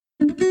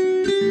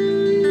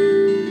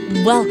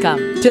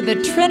Welcome to the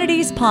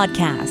Trinities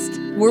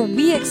Podcast, where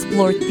we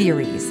explore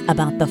theories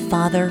about the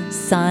Father,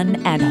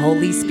 Son, and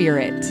Holy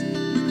Spirit.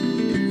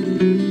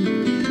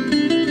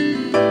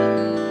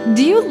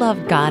 Do you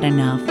love God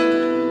enough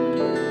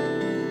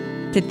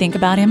to think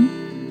about Him?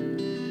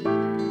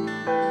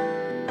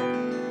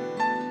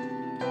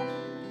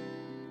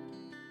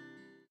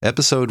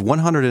 Episode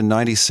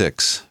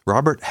 196,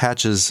 Robert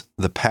Hatch's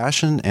The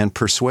Passion and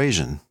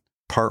Persuasion,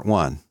 Part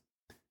 1.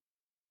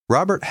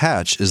 Robert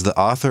Hatch is the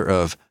author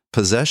of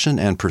Possession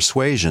and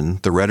Persuasion,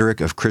 The Rhetoric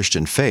of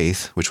Christian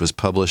Faith, which was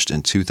published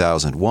in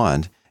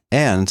 2001,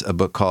 and a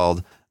book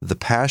called The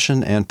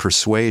Passion and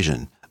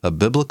Persuasion, A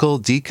Biblical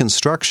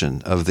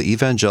Deconstruction of the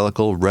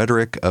Evangelical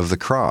Rhetoric of the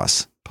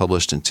Cross,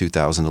 published in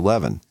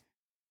 2011.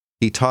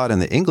 He taught in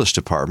the English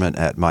department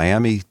at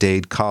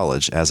Miami-Dade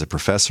College as a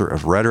professor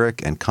of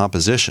rhetoric and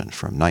composition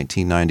from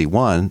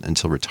 1991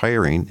 until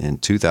retiring in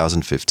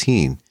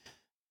 2015.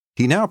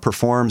 He now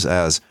performs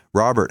as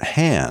Robert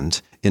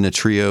Hand in a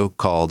trio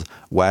called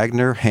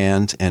Wagner,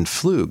 Hand, and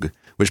Flug,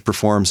 which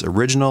performs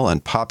original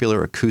and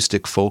popular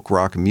acoustic folk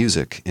rock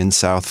music in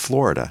South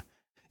Florida.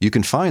 You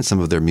can find some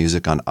of their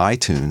music on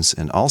iTunes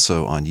and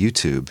also on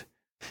YouTube.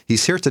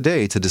 He's here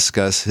today to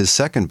discuss his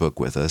second book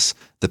with us,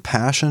 The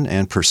Passion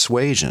and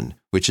Persuasion,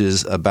 which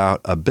is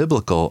about a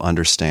biblical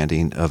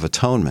understanding of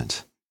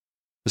atonement.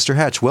 Mr.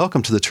 Hatch,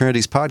 welcome to the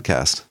Trinities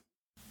Podcast.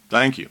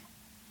 Thank you.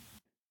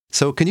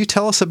 So can you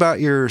tell us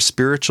about your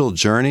spiritual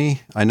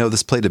journey? I know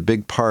this played a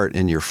big part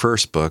in your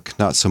first book,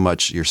 not so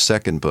much your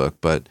second book,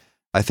 but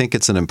I think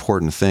it's an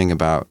important thing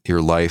about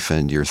your life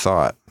and your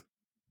thought.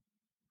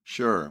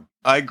 Sure.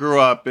 I grew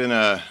up in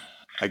I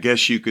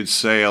guess you could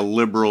say, a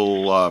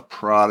liberal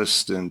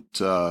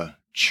Protestant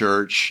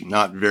church,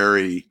 not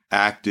very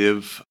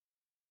active.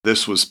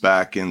 This was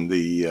back in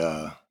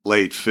the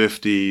late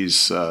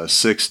 50s,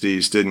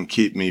 60s,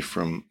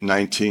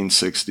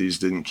 1960s,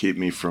 didn't keep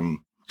me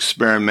from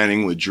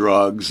experimenting with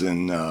drugs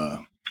and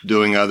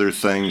doing other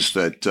things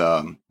that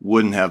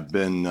wouldn't have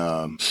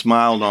been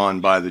smiled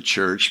on by the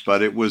church,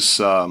 but it was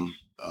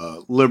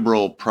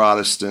liberal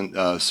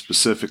Protestant,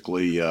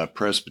 specifically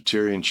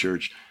Presbyterian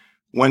church.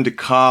 Went to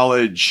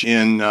college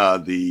in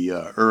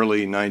the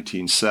early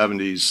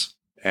 1970s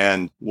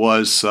and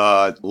was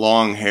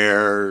long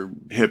hair,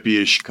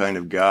 hippie-ish kind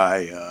of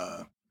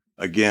guy.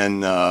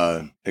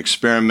 Again,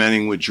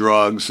 experimenting with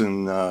drugs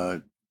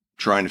and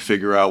trying to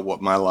figure out what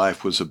my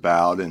life was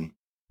about, and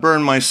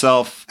burned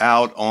myself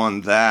out on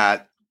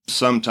that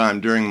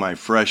sometime during my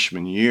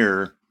freshman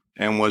year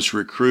and was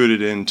recruited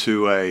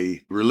into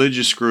a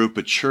religious group,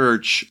 a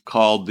church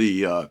called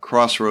the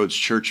Crossroads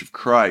Church of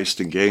Christ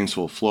in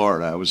Gainesville,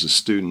 Florida. I was a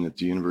student at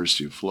the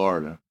University of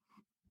Florida.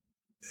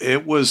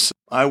 It was,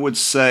 I would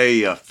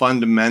say, a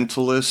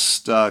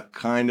fundamentalist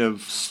kind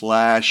of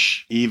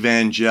 /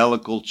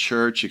 evangelical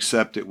church,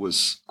 except it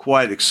was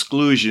quite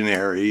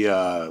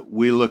exclusionary.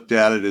 We looked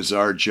at it as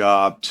our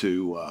job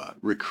to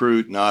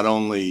recruit not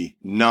only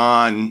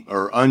non-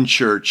 or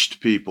unchurched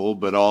people,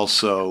 but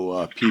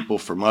also people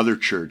from other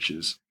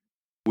churches.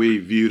 We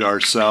viewed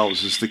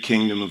ourselves as the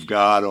kingdom of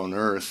God on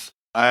earth.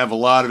 I have a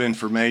lot of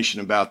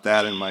information about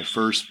that in my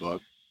first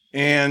book.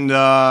 And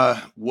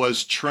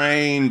was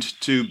trained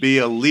to be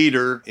a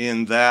leader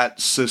in that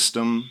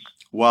system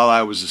while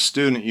I was a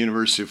student at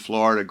University of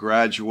Florida,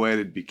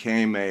 graduated,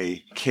 became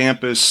a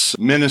campus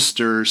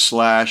minister /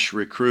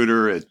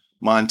 recruiter at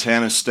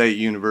Montana State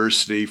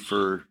University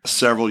for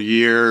several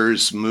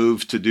years,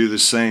 moved to do the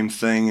same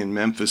thing in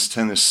Memphis,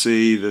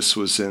 Tennessee. This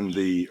was in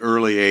the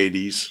early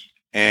 80s,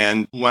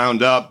 and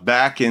wound up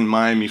back in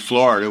Miami,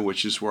 Florida,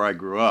 which is where I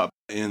grew up,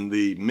 in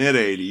the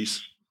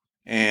mid-80s.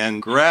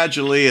 And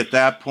gradually at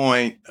that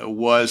point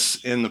was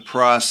in the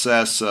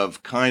process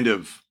of kind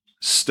of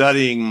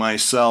studying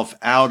myself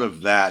out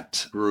of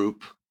that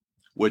group,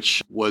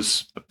 which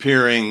was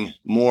appearing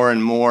more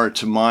and more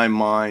to my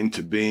mind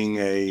to being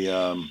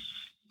a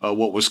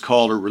what was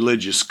called a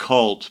religious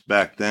cult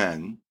back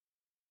then.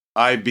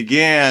 I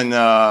began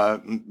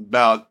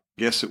about,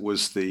 I guess it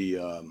was the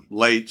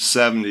late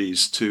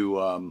 70s,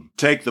 to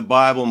take the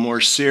Bible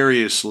more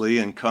seriously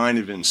and kind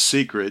of in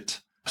secret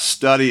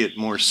study it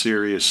more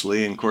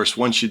seriously. And of course,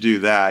 once you do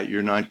that,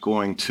 you're not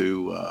going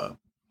to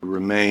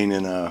remain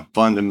in a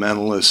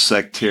fundamentalist,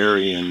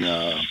 sectarian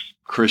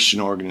Christian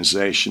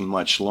organization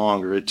much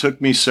longer. It took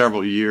me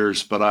several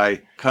years, but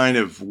I kind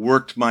of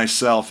worked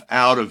myself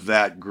out of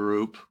that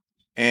group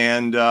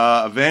and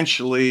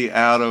eventually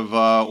out of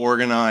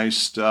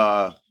organized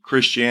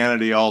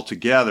Christianity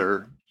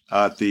altogether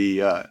at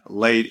the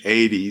late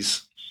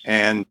 80s,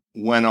 and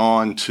went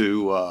on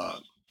to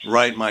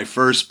write my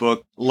first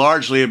book,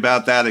 largely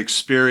about that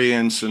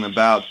experience and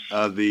about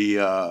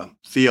the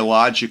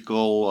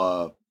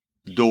theological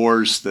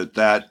doors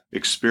that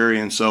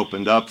experience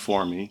opened up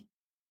for me.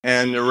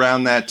 And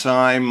around that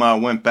time, I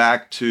went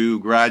back to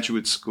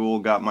graduate school,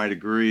 got my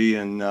degree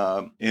in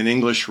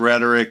English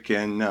rhetoric,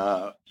 and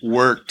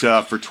worked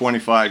for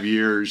 25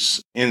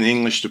 years in the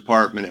English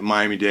department at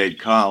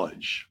Miami-Dade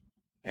College.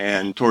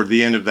 And toward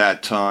the end of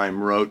that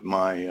time, wrote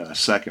my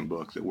second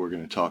book that we're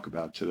going to talk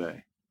about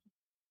today.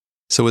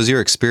 So was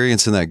your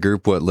experience in that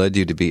group what led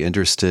you to be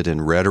interested in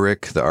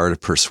rhetoric, the art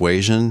of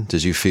persuasion?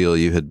 Did you feel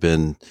you had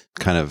been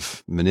kind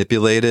of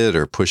manipulated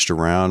or pushed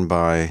around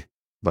by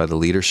the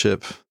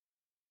leadership?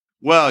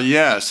 Well,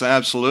 yes,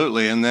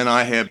 absolutely. And then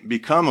I have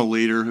become a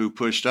leader who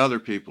pushed other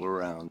people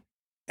around,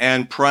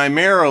 and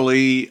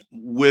primarily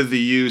with the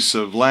use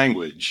of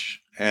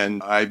language.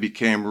 And I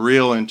became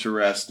real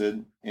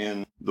interested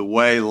in the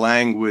way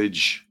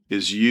language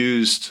is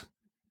used.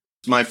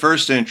 My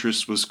first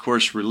interest was, of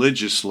course,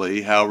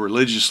 religiously, how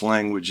religious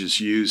language is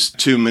used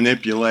to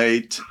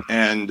manipulate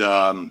and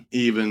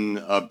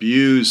even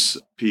abuse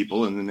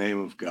people in the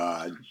name of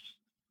God.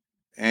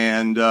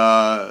 And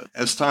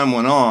as time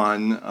went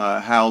on,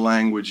 how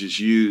language is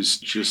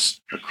used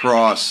just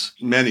across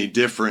many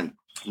different,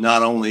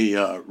 not only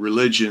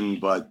religion,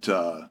 but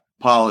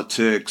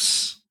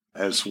politics,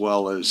 as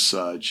well as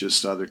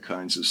just other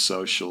kinds of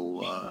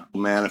social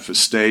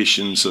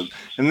manifestations of.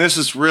 And this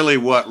is really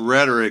what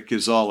rhetoric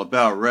is all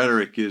about.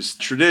 Rhetoric is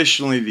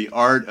traditionally the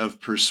art of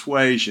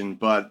persuasion,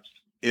 but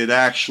it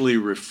actually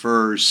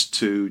refers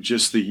to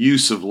just the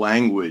use of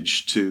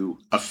language to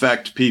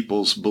affect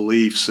people's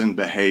beliefs and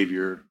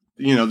behavior,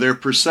 their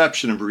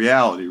perception of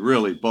reality,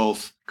 really,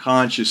 both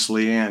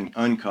consciously and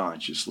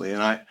unconsciously.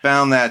 And I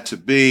found that to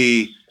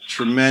be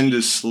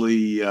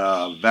tremendously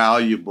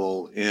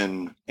valuable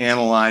in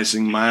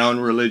analyzing my own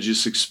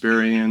religious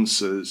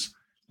experiences,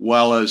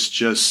 well as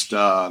just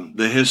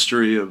the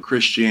history of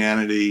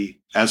Christianity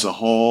as a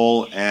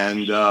whole,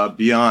 and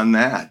beyond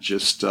that,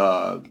 just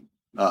the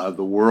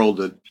world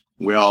that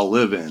we all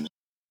live in.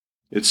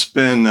 It's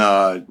been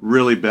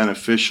really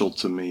beneficial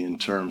to me in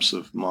terms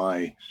of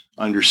my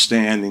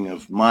understanding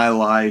of my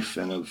life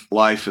and of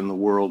life in the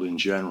world in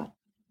general.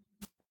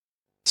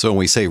 So when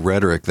we say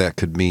rhetoric, that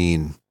could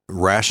mean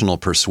rational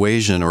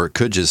persuasion, or it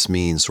could just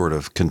mean sort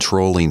of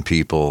controlling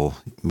people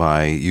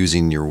by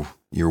using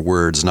your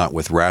words, not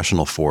with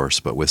rational force,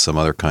 but with some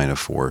other kind of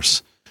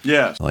force.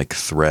 Yes. Like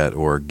threat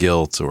or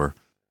guilt. Or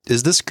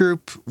is this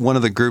group one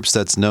of the groups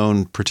that's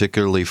known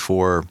particularly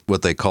for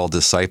what they call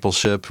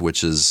discipleship,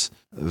 which is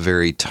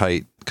very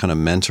tight kind of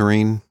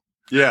mentoring?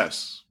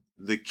 Yes.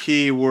 The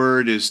key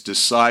word is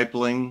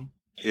discipling.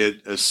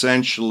 It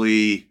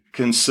essentially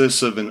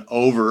consists of an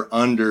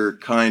over-under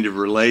kind of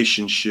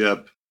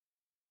relationship.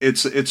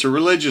 It's a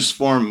religious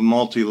form of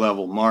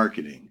multi-level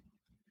marketing.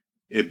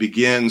 It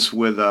begins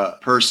with a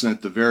person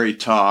at the very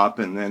top,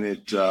 and then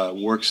it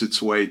works its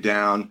way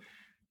down.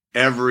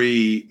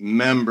 Every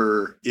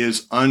member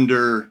is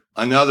under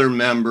another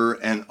member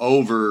and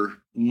over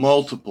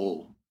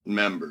multiple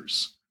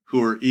members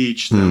who are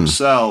each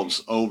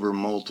themselves over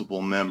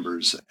multiple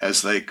members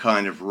as they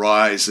kind of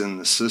rise in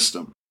the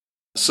system.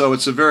 So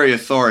it's a very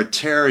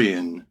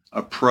authoritarian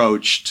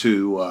approach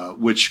to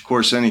which, of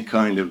course, any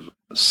kind of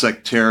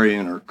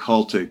sectarian or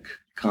cultic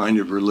kind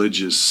of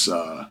religious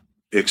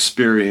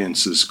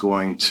experience is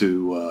going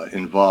to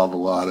involve a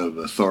lot of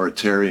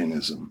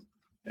authoritarianism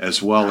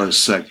as well as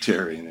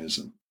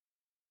sectarianism.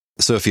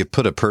 So if you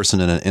put a person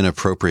in an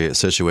inappropriate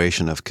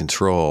situation of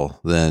control,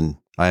 then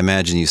I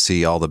imagine you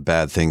see all the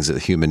bad things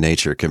that human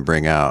nature can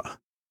bring out.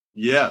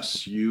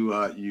 Yes,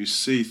 you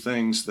see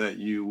things that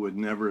you would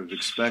never have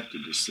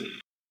expected to see.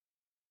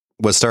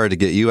 What started to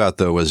get you out,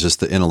 though, was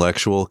just the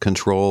intellectual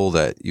control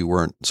that you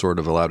weren't sort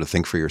of allowed to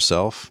think for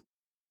yourself?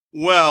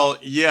 Well,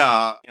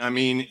 yeah. I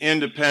mean,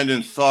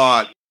 independent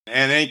thought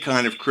and any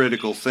kind of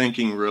critical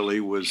thinking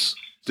really was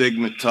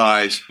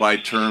stigmatized by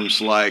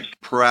terms like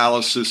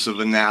paralysis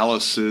of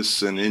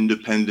analysis and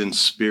independent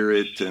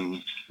spirit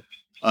and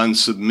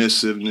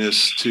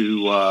unsubmissiveness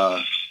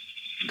to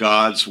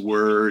God's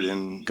word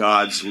and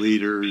God's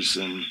leaders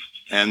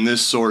and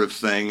this sort of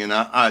thing.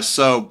 And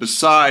so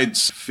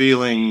besides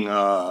feeling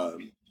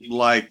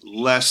like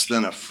less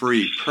than a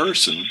free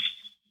person,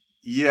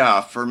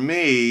 yeah, for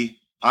me,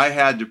 I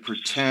had to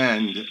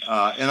pretend,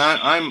 and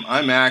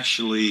I'm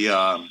actually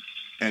an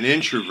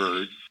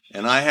introvert,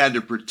 and I had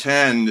to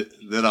pretend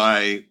that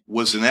I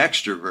was an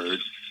extrovert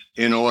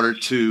in order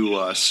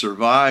to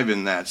survive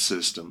in that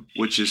system,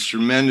 which is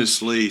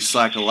tremendously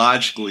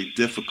psychologically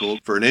difficult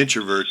for an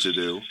introvert to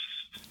do.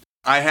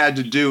 I had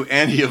to do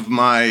any of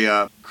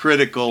my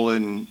critical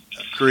and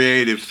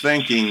creative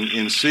thinking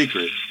in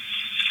secret.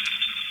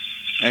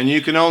 And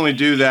you can only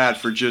do that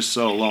for just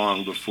so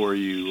long before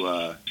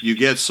you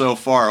get so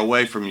far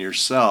away from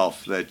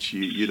yourself that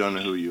you don't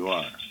know who you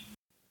are.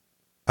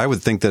 I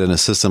would think that in a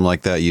system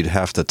like that, you'd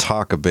have to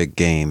talk a big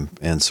game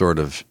and sort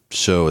of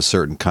show a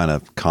certain kind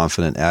of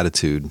confident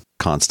attitude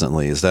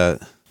constantly. Is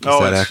that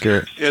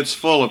accurate? It's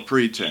full of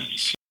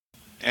pretense.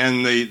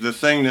 And the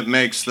thing that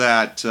makes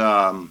that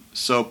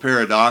so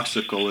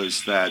paradoxical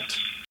is that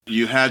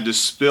you had to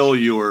spill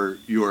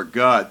your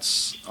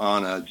guts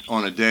on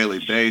a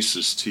daily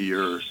basis to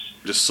your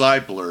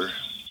discipler,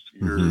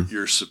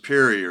 your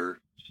superior,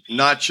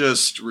 not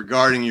just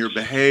regarding your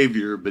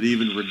behavior, but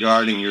even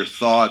regarding your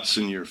thoughts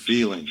and your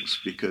feelings,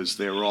 because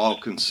they were all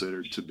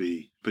considered to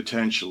be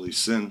potentially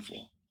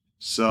sinful.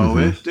 So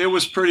it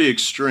was pretty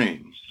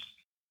extreme.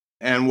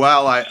 And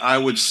while I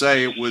would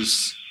say it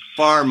was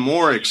far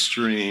more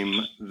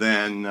extreme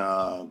than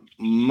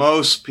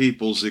most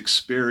people's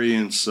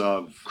experience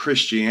of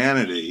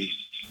Christianity.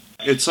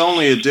 It's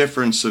only a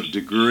difference of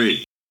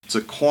degree. It's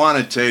a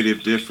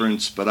quantitative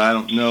difference, but I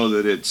don't know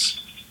that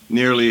it's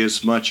nearly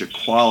as much a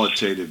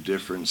qualitative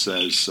difference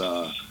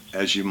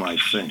as you might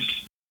think.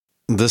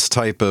 This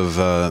type of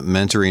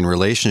mentoring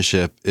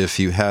relationship, if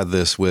you had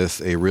this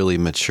with a really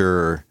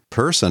mature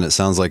person, it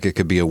sounds like it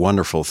could be a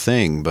wonderful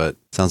thing, but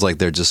it sounds like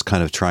they're just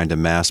kind of trying to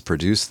mass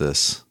produce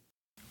this.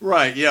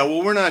 Right, yeah.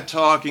 Well, we're not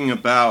talking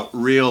about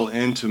real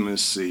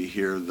intimacy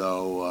here,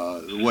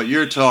 though. What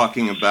you're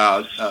talking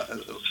about,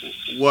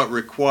 what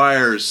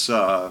requires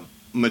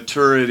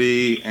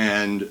maturity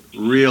and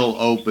real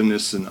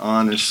openness and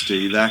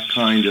honesty, that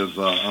kind of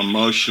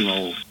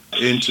emotional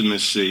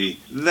intimacy,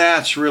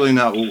 that's really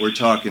not what we're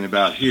talking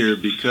about here,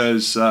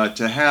 because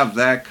to have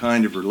that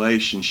kind of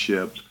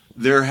relationship,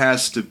 there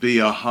has to be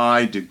a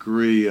high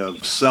degree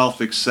of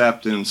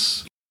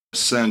self-acceptance,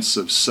 sense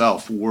of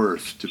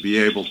self-worth, to be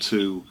able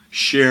to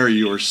share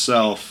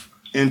yourself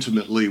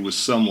intimately with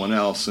someone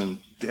else. And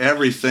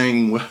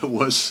everything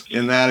was,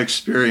 in that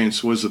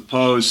experience, was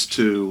opposed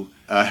to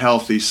a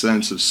healthy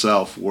sense of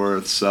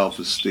self-worth,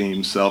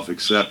 self-esteem,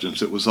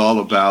 self-acceptance. It was all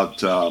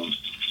about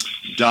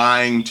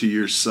dying to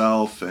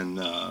yourself.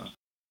 And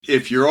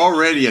if you're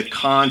already a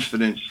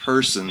confident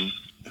person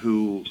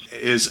who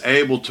is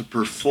able to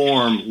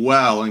perform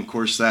well, and of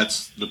course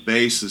that's the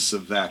basis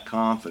of that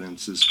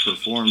confidence is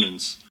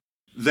performance,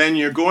 then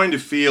you're going to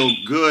feel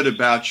good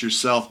about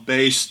yourself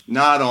based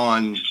not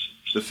on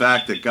the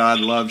fact that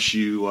God loves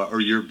you or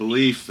your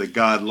belief that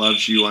God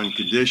loves you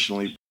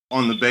unconditionally,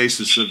 on the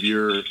basis of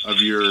your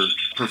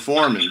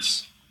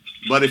performance.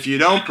 But if you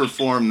don't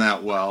perform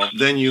that well,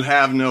 then you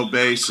have no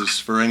basis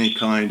for any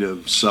kind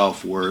of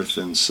self-worth,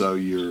 and so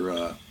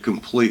you're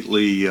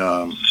completely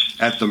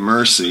at the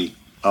mercy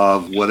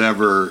of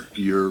whatever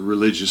your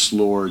religious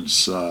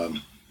lords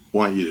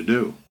want you to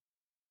do.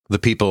 The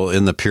people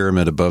in the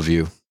pyramid above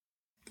you.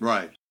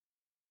 Right.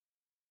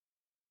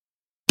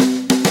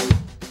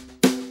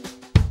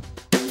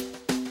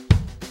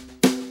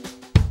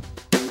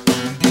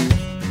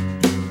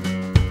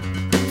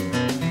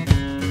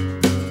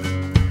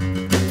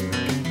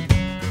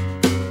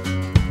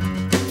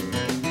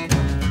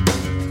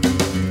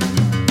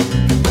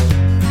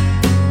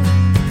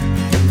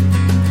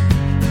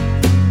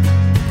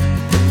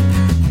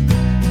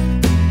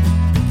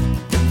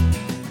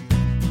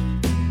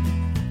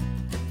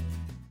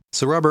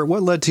 So, Robert,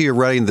 what led to your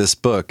writing this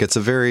book? It's a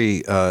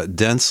very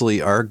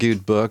densely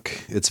argued book.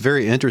 It's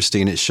very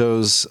interesting. It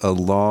shows a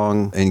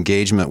long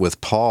engagement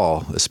with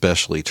Paul,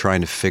 especially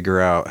trying to figure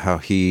out how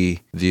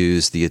he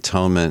views the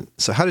atonement.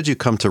 So how did you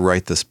come to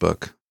write this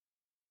book?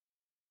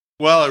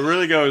 Well, it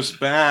really goes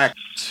back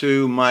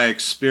to my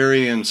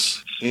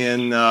experience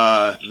in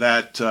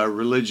that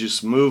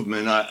religious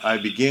movement. I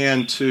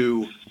began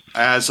to,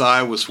 as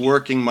I was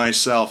working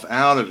myself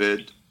out of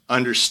it,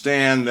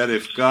 understand that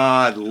if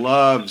God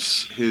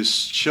loves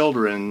his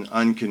children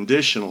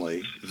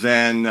unconditionally,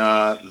 then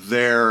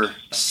their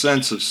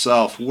sense of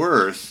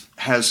self-worth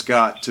has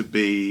got to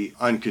be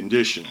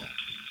unconditional.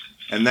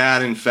 And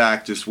that, in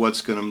fact, is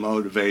what's going to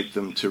motivate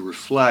them to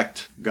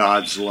reflect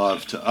God's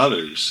love to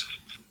others.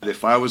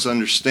 If I was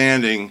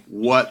understanding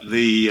what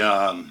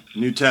the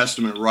New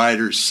Testament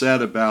writers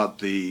said about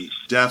the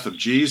death of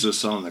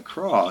Jesus on the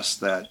cross,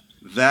 that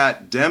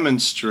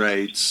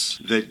demonstrates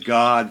that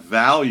God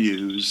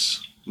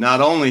values not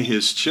only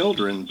his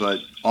children, but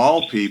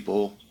all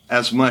people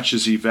as much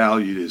as he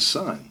valued his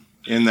son,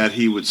 in that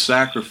he would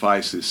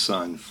sacrifice his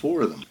son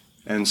for them.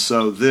 And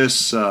so this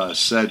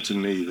said to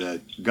me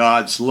that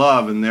God's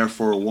love, and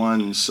therefore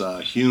one's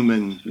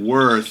human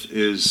worth,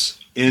 is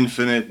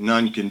infinite and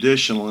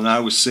unconditional. And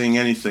I was seeing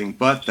anything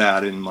but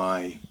that in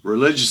my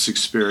religious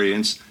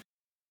experience.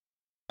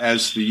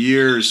 As the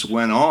years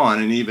went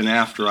on, and even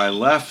after I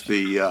left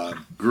the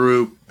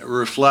group,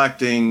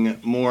 reflecting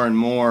more and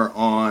more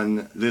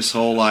on this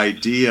whole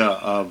idea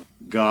of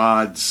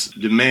God's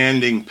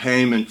demanding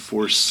payment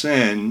for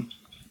sin,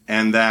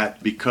 and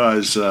that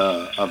because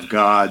of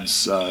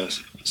God's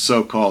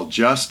so-called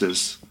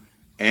justice,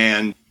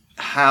 and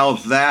how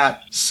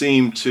that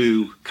seemed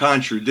to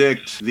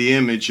contradict the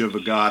image of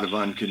a God of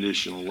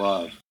unconditional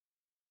love.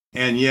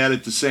 And yet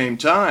at the same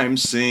time,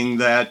 seeing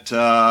that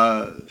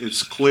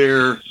it's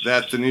clear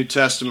that the New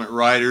Testament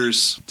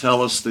writers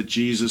tell us that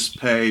Jesus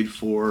paid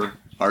for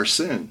our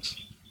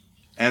sins.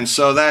 And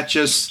so that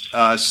just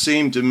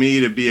seemed to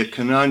me to be a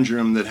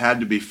conundrum that had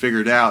to be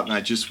figured out, and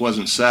I just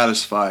wasn't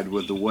satisfied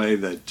with the way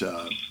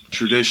that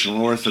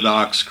traditional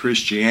Orthodox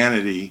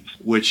Christianity,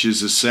 which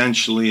is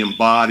essentially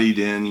embodied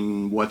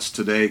in what's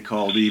today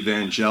called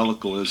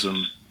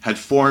evangelicalism, had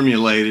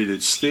formulated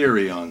its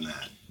theory on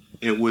that.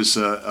 It was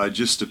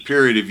just a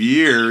period of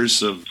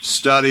years of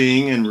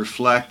studying and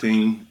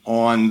reflecting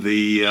on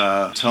the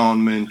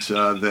atonement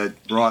that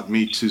brought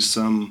me to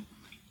some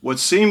what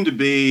seemed to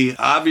be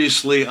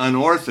obviously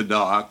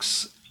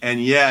unorthodox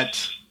and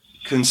yet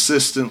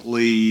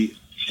consistently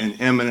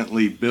and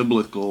eminently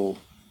biblical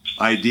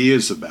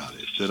ideas about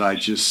it that I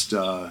just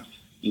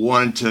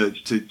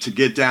wanted to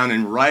get down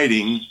in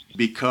writing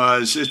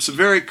because it's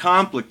very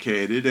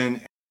complicated,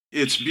 and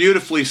it's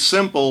beautifully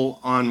simple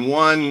on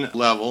one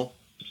level,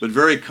 but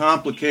very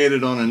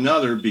complicated on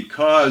another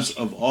because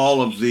of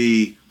all of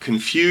the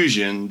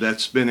confusion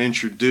that's been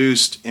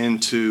introduced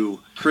into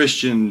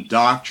Christian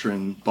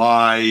doctrine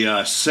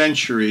by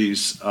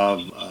centuries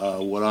of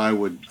what I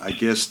would, I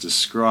guess,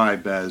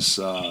 describe as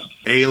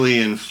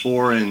alien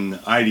foreign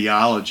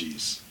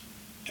ideologies.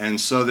 And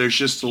so there's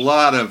just a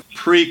lot of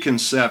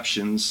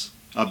preconceptions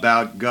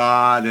about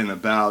God and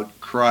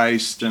about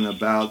Christ and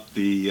about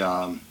the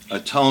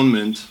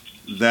atonement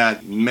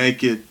that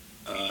make it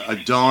a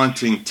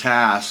daunting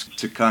task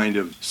to kind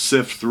of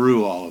sift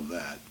through all of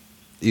that.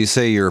 You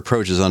say your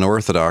approach is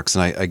unorthodox,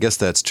 and I guess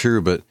that's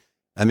true, but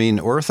I mean,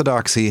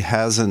 orthodoxy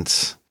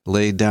hasn't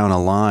laid down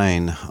a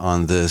line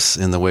on this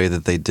in the way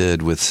that they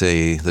did with,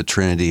 say, the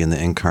Trinity and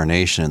the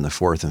Incarnation in the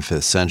 4th and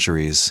 5th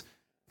centuries.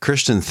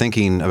 Christian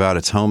thinking about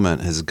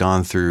atonement has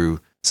gone through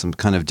some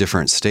kind of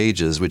different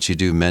stages, which you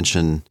do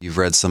mention. You've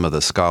read some of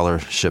the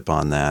scholarship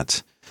on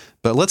that.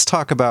 But let's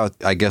talk about,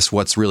 I guess,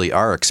 what's really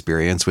our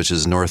experience, which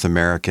is North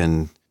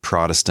American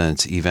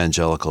Protestant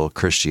evangelical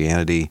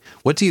Christianity.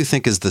 What do you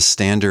think is the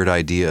standard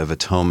idea of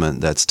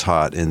atonement that's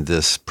taught in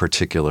this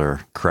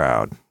particular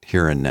crowd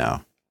here and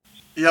now?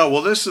 Yeah,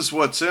 well, this is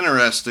what's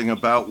interesting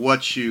about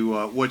what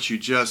you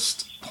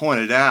just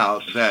pointed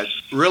out, that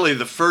really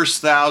the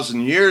first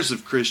 1,000 years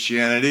of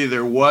Christianity,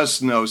 there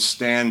was no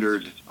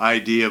standard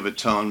idea of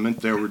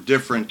atonement. There were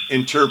different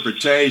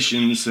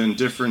interpretations and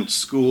different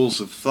schools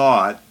of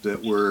thought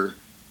that were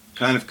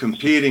kind of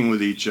competing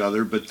with each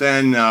other. But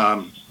then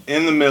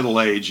in the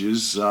Middle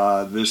Ages,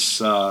 this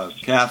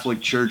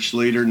Catholic Church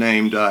leader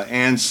named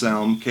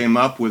Anselm came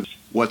up with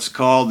what's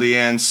called the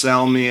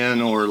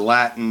Anselmian or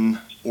Latin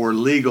or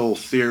legal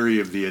theory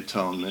of the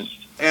atonement.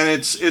 And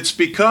it's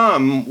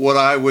become what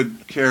I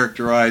would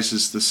characterize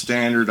as the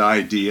standard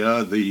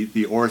idea,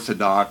 the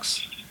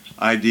orthodox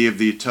idea of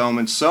the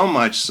atonement, so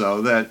much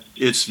so that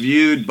it's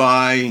viewed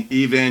by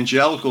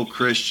evangelical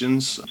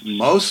Christians,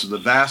 most of the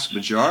vast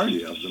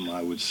majority of them,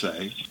 I would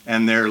say,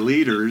 and their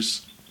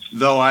leaders,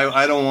 though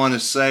I don't want to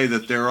say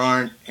that there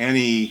aren't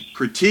any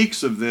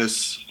critiques of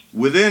this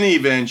within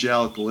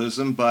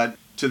evangelicalism, but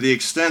to the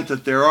extent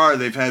that there are,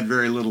 they've had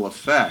very little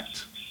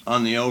effect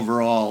on the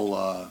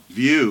overall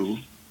view.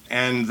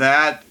 And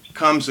that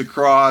comes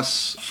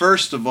across,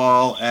 first of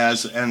all,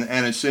 as,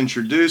 and it's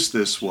introduced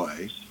this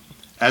way,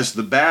 as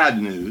the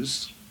bad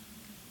news.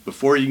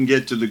 Before you can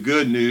get to the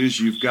good news,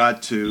 you've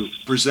got to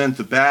present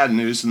the bad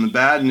news. And the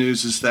bad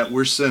news is that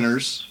we're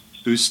sinners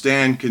who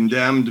stand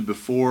condemned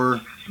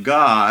before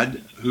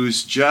God,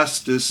 whose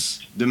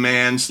justice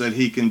demands that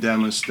he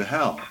condemn us to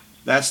hell.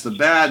 That's the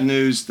bad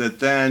news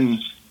that then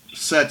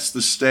sets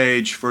the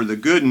stage for the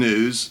good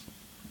news.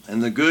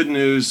 And the good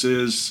news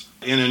is,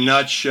 in a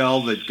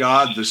nutshell, that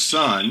God the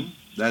Son,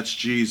 that's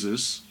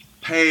Jesus,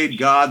 paid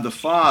God the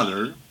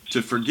Father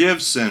to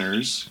forgive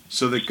sinners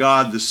so that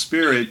God the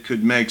Spirit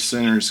could make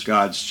sinners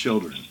God's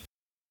children.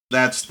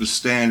 That's the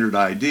standard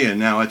idea.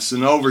 Now, it's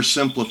an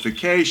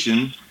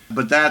oversimplification,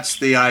 but that's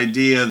the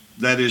idea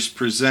that is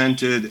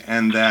presented,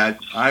 and that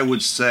I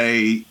would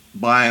say,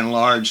 by and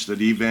large,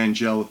 that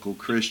evangelical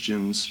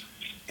Christians,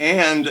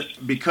 and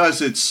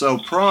because it's so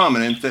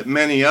prominent, that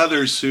many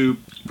others who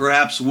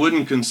perhaps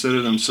wouldn't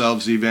consider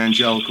themselves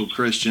evangelical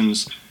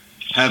Christians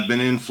have been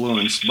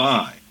influenced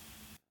by.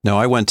 No,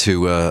 I went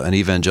to an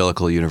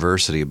evangelical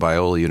university,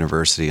 Biola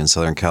University in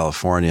Southern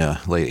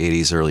California, late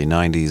 80s, early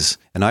 90s.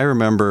 And I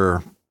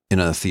remember in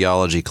a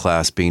theology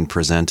class being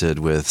presented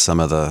with some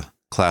of the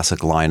classic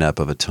lineup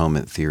of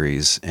atonement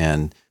theories.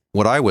 And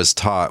what I was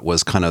taught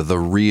was kind of the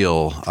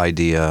real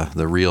idea,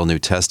 the real New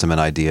Testament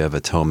idea of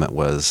atonement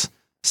was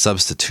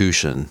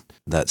substitution,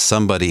 that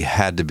somebody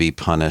had to be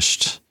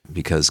punished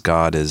because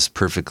God is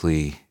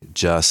perfectly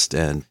just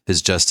and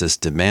his justice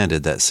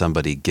demanded that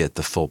somebody get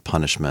the full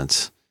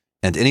punishment.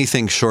 And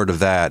anything short of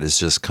that is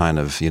just kind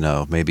of,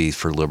 maybe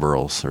for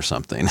liberals or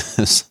something.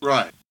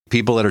 Right.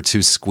 People that are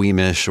too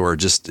squeamish or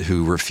just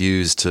who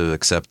refuse to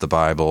accept the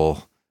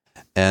Bible.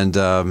 And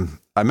I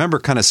remember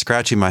kind of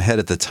scratching my head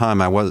at the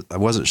time. I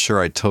wasn't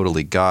sure I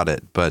totally got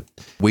it, but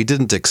we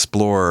didn't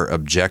explore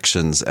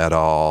objections at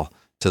all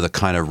to the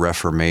kind of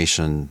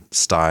Reformation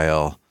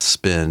style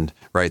spin,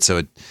 right?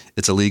 So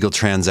it's a legal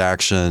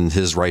transaction.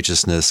 His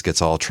righteousness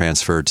gets all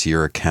transferred to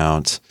your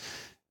account.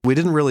 We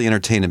didn't really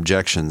entertain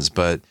objections,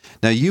 but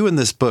now you in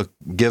this book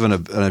give an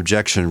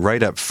objection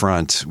right up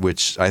front,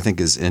 which I think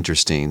is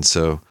interesting.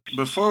 So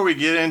before we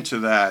get into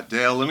that,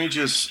 Dale, let me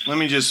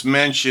just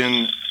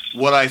mention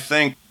what I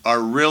think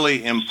are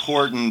really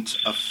important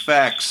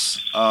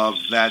effects of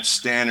that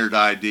standard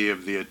idea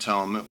of the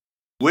atonement,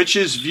 which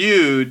is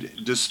viewed,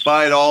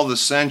 despite all the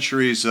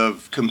centuries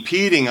of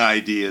competing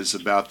ideas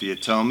about the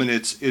atonement,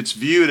 it's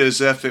viewed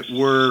as if it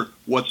were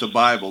what the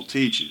Bible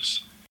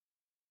teaches.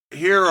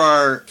 Here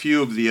are a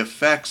few of the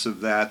effects of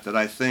that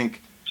I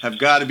think have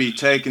got to be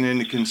taken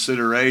into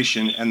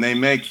consideration, and they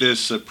make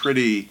this a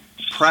pretty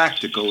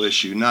practical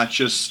issue, not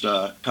just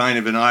kind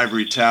of an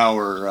ivory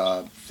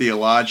tower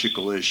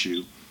theological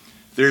issue.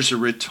 there's a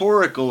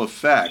rhetorical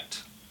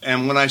effect.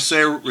 And when I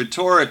say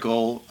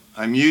rhetorical,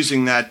 I'm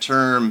using that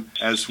term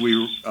as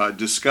we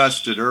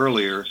discussed it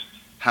earlier,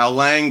 how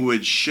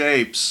language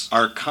shapes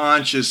our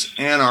conscious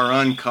and our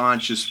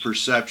unconscious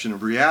perception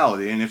of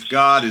reality. And if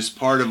God is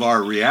part of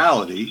our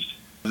reality,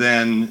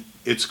 then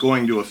it's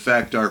going to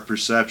affect our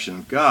perception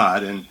of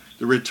God. And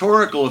the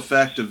rhetorical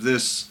effect of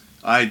this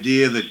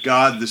idea that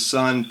God the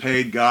Son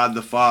paid God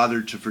the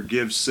Father to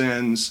forgive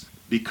sins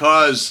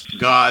because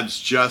God's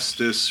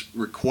justice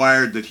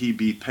required that he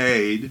be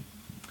paid,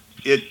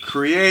 it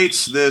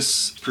creates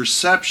this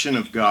perception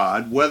of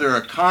God, whether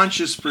a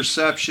conscious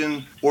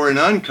perception or an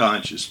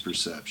unconscious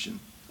perception,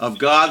 of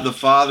God the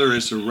Father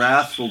as a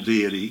wrathful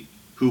deity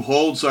who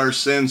holds our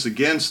sins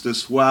against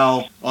us,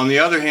 while, on the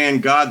other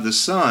hand, God the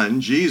Son,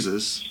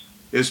 Jesus,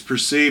 is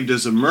perceived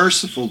as a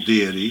merciful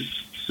deity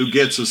who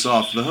gets us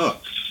off the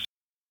hook.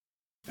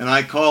 And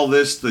I call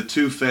this the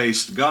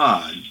two-faced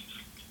God,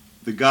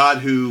 the God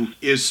who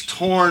is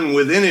torn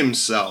within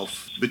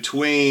himself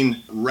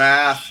between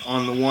wrath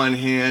on the one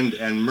hand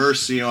and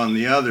mercy on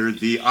the other,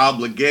 the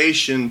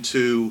obligation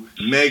to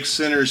make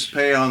sinners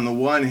pay on the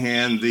one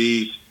hand,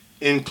 the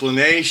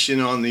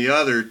inclination on the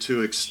other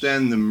to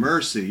extend the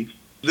mercy.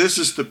 This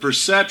is the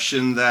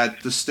perception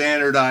that the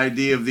standard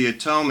idea of the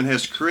atonement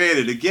has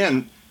created,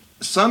 again,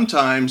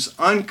 sometimes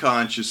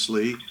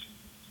unconsciously,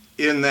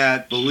 in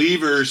that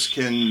believers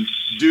can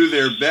do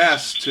their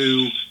best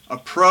to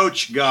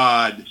approach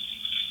God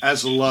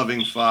as a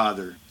loving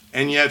Father,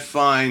 and yet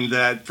find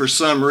that for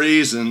some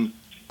reason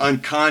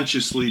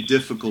unconsciously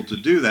difficult to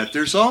do that.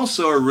 There's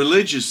also a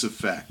religious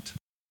effect.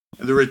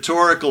 The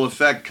rhetorical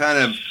effect kind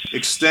of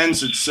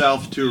extends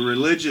itself to a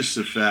religious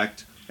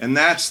effect, and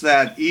that's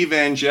that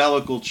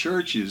evangelical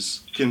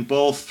churches can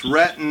both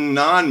threaten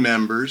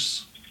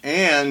non-members,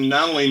 and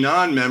not only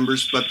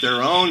non-members, but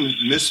their own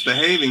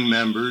misbehaving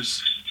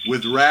members,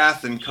 with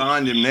wrath and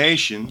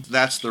condemnation.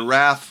 That's the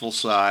wrathful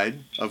side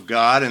of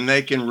God, and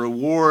they can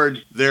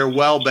reward their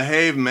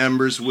well-behaved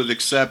members with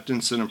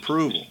acceptance and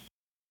approval.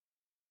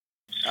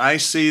 I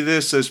see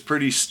this as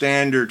pretty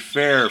standard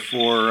fare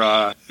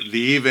for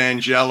the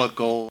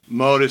evangelical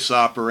modus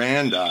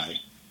operandi.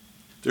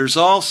 There's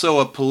also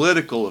a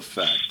political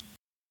effect.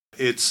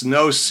 It's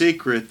no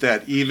secret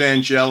that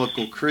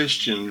evangelical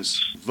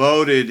Christians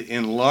voted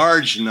in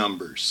large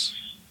numbers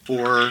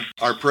for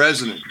our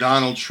president,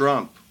 Donald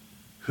Trump,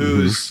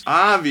 whose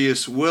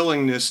obvious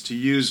willingness to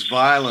use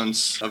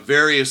violence of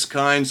various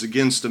kinds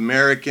against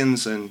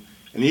Americans and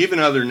even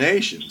other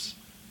nations.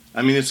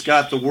 I mean, it's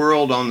got the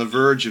world on the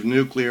verge of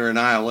nuclear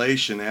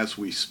annihilation as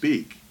we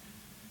speak.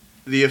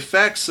 The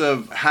effects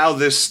of how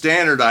this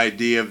standard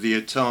idea of the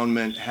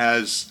atonement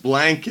has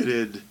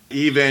blanketed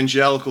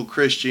evangelical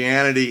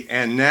Christianity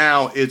and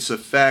now its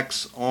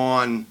effects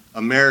on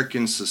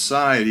American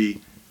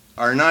society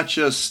are not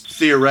just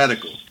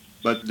theoretical,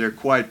 but they're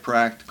quite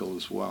practical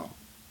as well.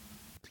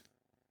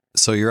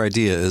 So your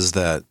idea is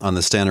that on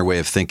the standard way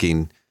of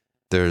thinking,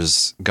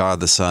 there's God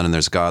the Son and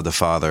there's God the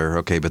Father.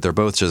 Okay, but they're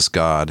both just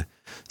God.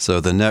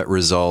 So the net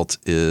result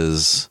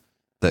is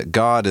that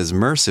God is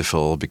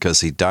merciful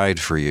because he died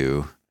for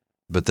you.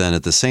 But then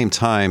at the same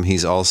time,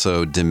 he's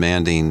also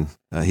demanding,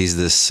 he's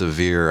this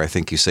severe, I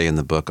think you say in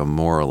the book, a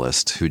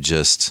moralist who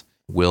just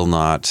will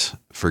not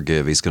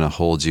forgive. He's going to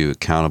hold you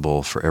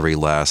accountable for every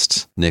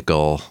last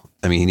nickel.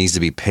 I mean, he needs to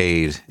be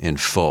paid in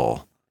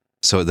full.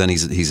 So then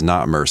he's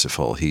not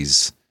merciful.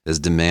 He's as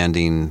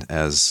demanding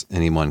as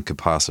anyone could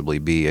possibly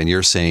be. And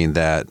you're saying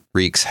that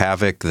wreaks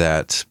havoc,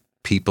 that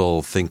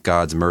people think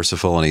God's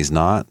merciful and he's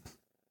not?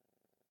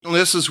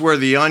 This is where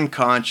the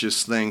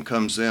unconscious thing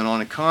comes in. On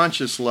a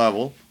conscious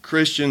level,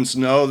 Christians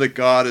know that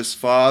God is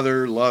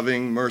Father,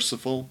 loving,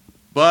 merciful,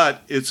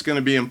 but it's going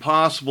to be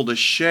impossible to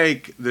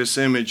shake this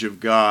image of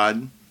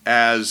God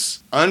as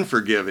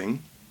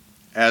unforgiving,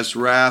 as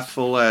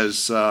wrathful,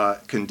 as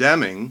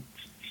condemning,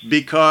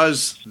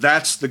 because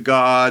that's the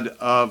God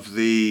of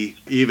the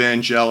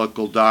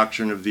evangelical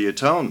doctrine of the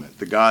atonement,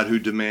 the God who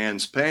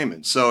demands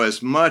payment. So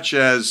as much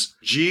as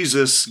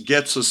Jesus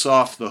gets us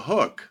off the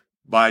hook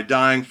by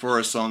dying for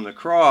us on the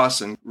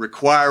cross and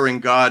requiring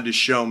God to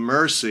show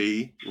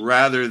mercy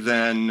rather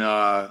than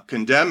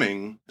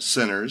condemning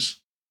sinners,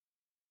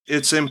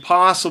 it's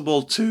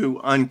impossible to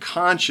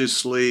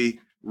unconsciously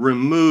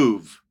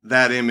remove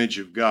that image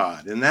of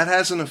God. And that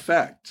has an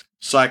effect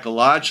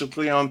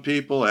psychologically on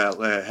people.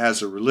 It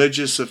has a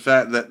religious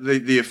effect.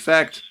 The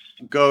effect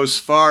goes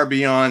far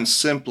beyond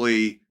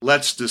simply,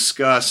 let's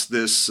discuss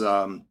this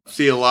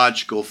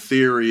theological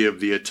theory of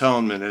the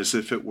atonement as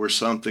if it were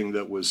something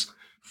that was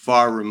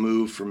far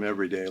removed from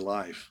everyday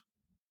life.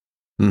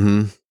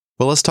 Mm-hmm.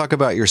 Well, let's talk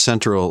about your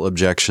central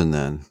objection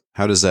then.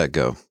 How does that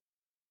go?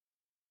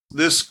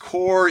 This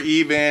core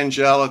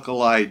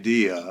evangelical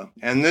idea,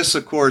 and this,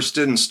 of course,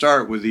 didn't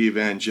start with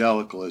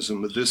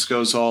evangelicalism, but this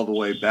goes all the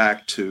way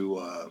back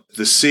to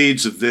the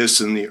seeds of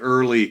this in the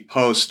early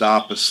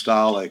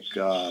post-apostolic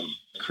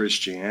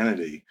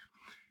Christianity,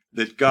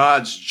 that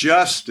God's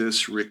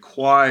justice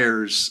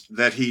requires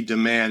that he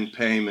demand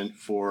payment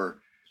for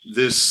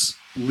this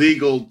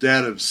legal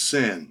debt of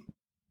sin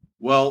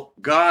Well,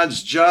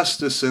 God's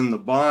justice in the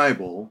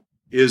Bible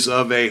is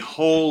of a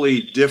wholly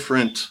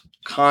different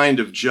kind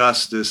of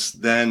justice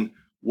than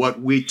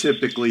what we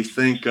typically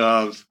think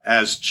of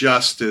as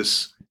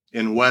justice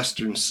in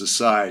Western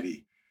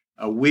society.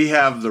 We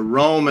have the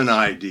Roman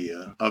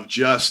idea of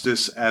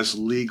justice as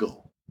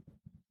legal,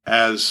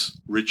 as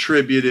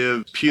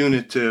retributive,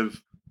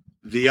 punitive.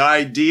 The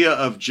idea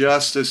of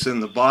justice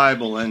in the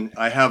Bible, and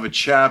I have a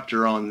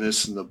chapter on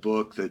this in the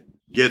book that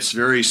gets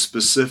very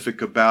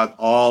specific about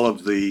all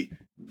of the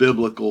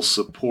biblical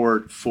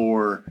support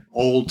for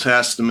Old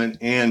Testament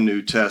and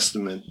New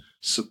Testament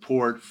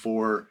support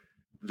for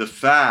the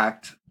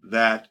fact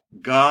that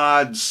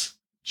God's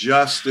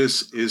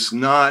justice is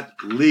not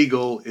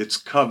legal, it's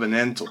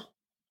covenantal.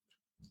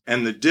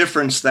 And the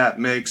difference that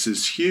makes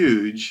is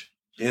huge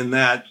in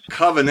that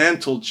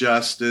covenantal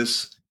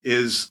justice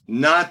is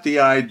not the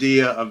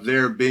idea of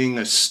there being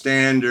a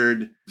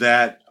standard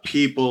that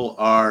people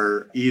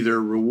are either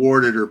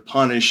rewarded or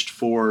punished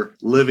for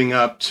living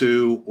up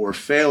to or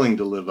failing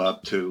to live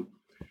up to.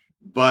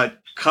 But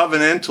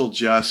covenantal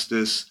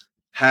justice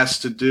has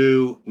to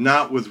do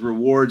not with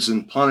rewards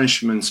and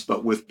punishments,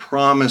 but with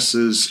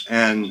promises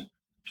and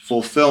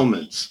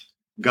fulfillments.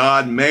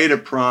 God made a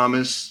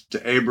promise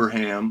to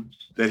Abraham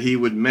that he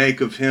would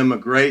make of him a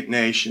great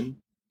nation,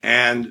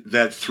 and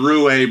that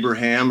through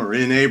Abraham or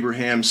in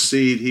Abraham's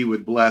seed, he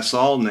would bless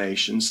all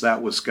nations.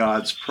 That was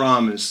God's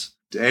promise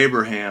to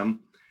Abraham.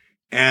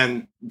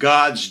 And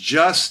God's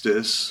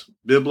justice,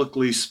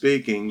 biblically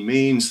speaking,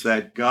 means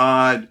that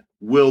God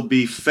will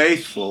be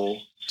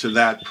faithful to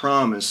that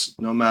promise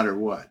no matter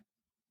what.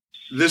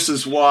 This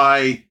is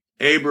why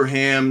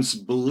Abraham's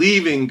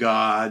believing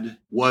God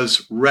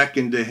was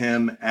reckoned to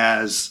him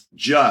as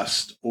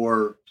just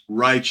or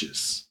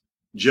righteous.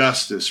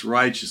 Justice,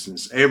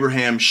 righteousness.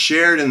 Abraham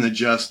shared in the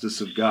justice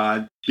of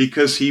God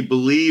because he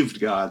believed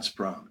God's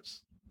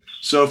promise.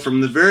 So from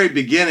the very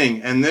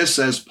beginning, and this,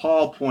 as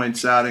Paul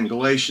points out in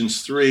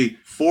Galatians 3,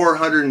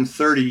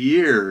 430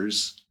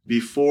 years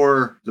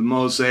before the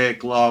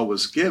Mosaic law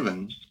was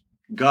given,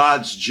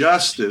 God's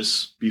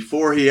justice,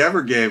 before he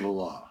ever gave a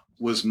law,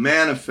 was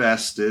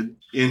manifested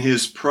in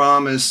his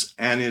promise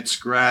and its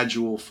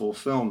gradual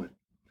fulfillment.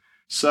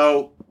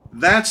 So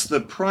that's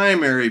the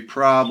primary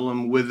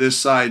problem with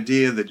this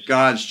idea that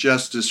God's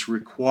justice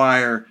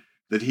require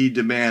that he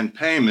demand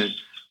payment.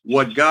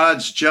 What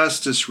God's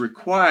justice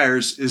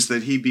requires is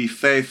that he be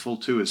faithful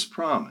to his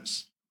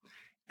promise.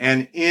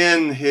 And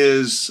in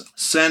his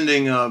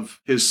sending of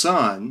his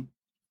son,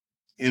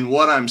 in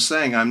what I'm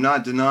saying, I'm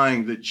not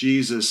denying that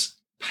Jesus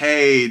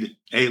paid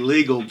a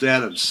legal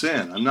debt of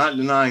sin. I'm not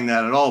denying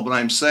that at all, but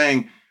I'm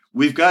saying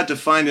we've got to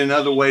find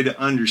another way to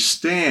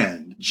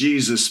understand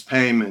Jesus'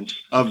 payment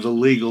of the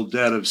legal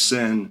debt of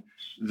sin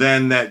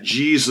than that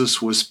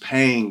Jesus was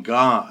paying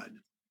God,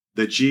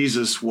 that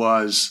Jesus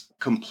was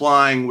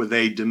complying with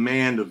a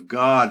demand of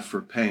God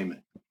for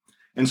payment.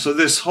 And so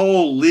this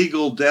whole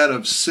legal debt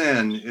of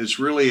sin is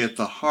really at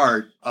the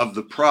heart of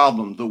the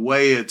problem, the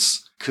way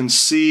it's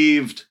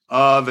conceived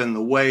of and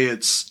the way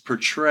it's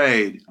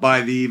portrayed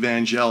by the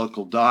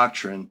evangelical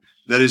doctrine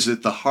that is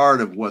at the heart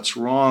of what's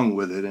wrong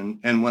with it.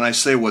 And when I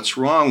say what's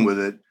wrong with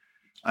it,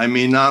 I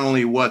mean not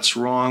only what's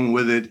wrong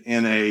with it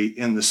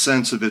in the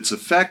sense of its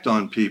effect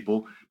on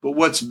people, but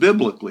what's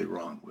biblically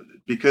wrong with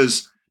it.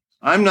 Because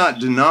I'm not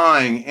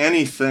denying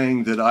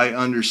anything that I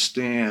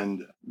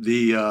understand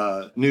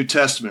the New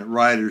Testament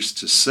writers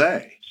to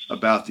say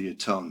about the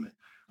atonement.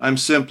 I'm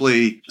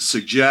simply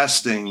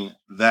suggesting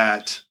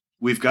that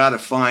we've got to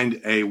find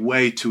a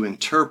way to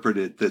interpret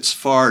it that's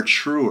far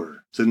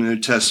truer to the New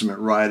Testament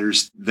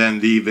writers than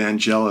the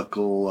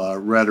evangelical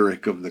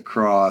rhetoric of the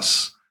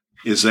cross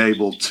is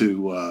able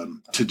to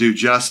do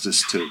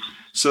justice to.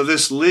 So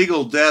this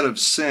legal debt of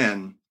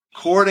sin,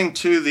 according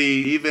to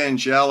the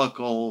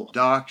evangelical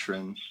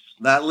doctrine,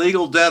 that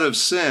legal debt of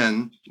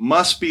sin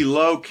must be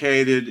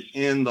located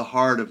in the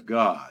heart of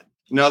God.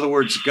 In other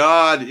words,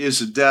 God is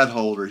a debt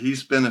holder.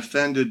 He's been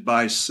offended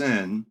by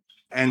sin,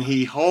 and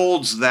he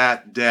holds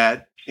that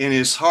debt in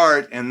his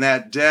heart, and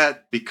that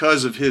debt,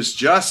 because of his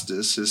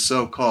justice, his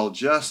so-called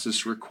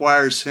justice,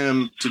 requires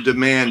him to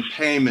demand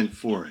payment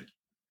for it.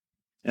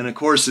 And of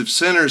course, if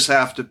sinners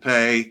have to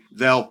pay,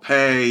 they'll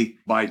pay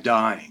by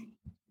dying.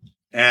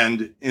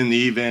 And in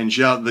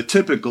the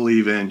typical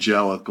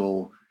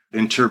evangelical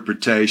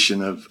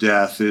interpretation of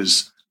death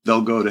is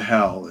they'll go to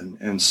hell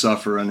and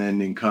suffer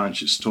unending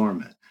conscious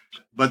torment.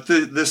 But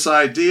this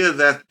idea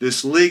that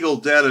this legal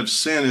debt of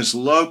sin is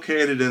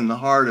located in the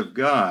heart of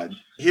God,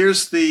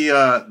 here's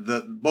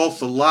both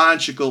the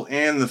logical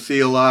and the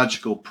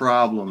theological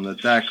problem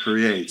that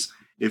creates.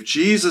 If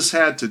Jesus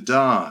had to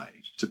die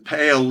to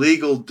pay a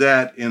legal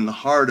debt in the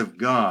heart of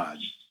God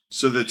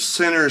so that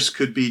sinners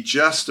could be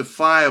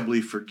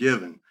justifiably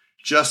forgiven,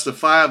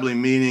 justifiably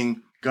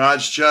meaning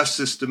God's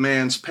justice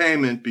demands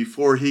payment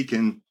before he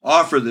can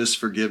offer this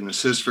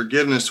forgiveness. His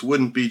forgiveness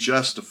wouldn't be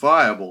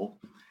justifiable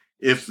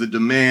if the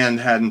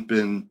demand hadn't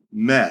been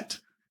met,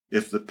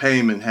 if the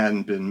payment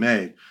hadn't been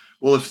made.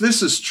 Well, if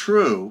this is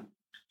true,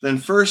 then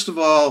first of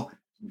all,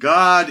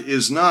 God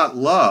is not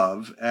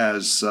love,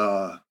 as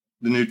the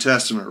New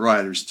Testament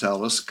writers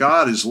tell us.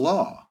 God is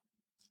law,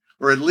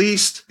 or at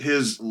least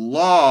his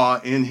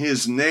law in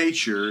his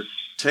nature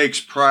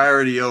takes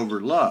priority over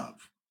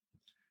love.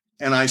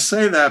 And I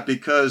say that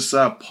because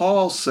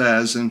Paul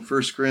says in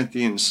 1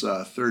 Corinthians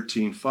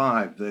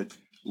 13:5 that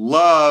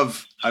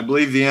love, I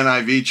believe the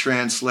NIV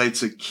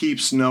translates it,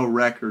 keeps no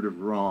record of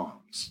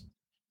wrongs.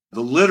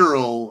 The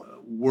literal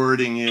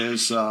wording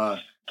is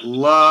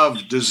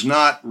love does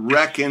not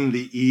reckon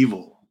the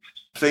evil.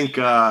 I think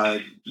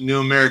New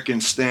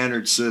American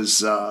Standard says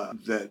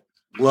that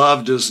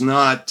love does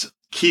not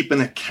keep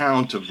an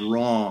account of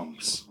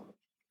wrongs.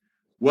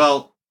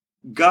 Well,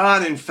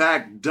 God, in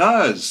fact,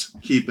 does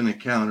keep an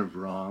account of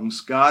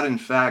wrongs. God, in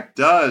fact,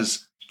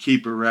 does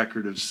keep a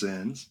record of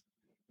sins.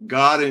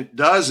 God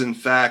does, in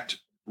fact,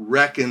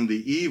 reckon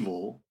the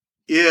evil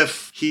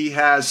if he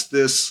has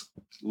this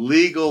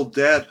legal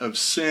debt of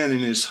sin in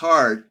his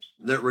heart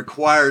that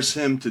requires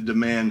him to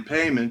demand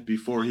payment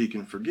before he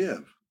can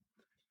forgive.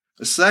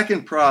 The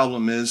second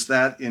problem is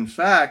that, in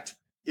fact,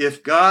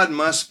 if God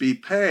must be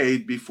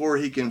paid before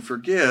he can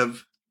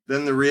forgive,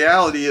 then the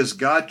reality is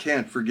God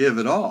can't forgive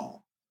at all.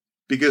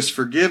 Because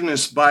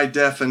forgiveness, by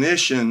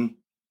definition,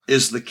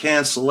 is the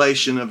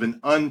cancellation of an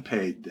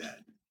unpaid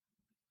debt.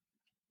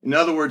 In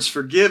other words,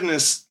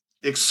 forgiveness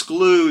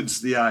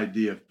excludes the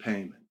idea of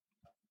payment.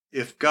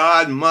 If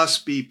God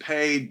must be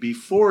paid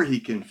before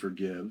he can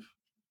forgive,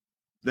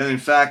 then in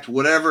fact,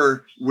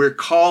 whatever we're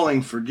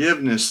calling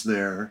forgiveness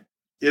there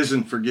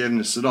isn't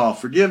forgiveness at all.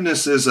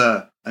 Forgiveness is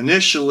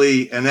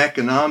initially an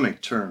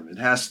economic term. It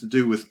has to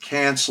do with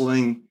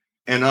canceling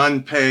an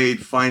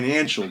unpaid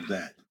financial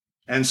debt.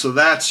 And so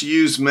that's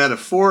used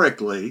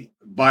metaphorically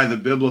by the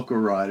biblical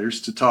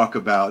writers to talk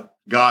about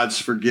God's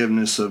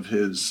forgiveness of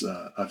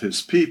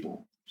his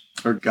people,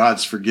 or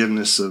God's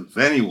forgiveness of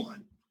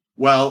anyone.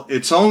 Well,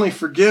 it's only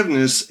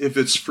forgiveness if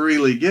it's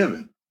freely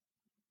given.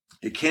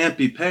 It can't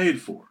be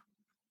paid for.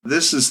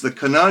 This is the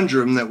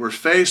conundrum that we're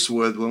faced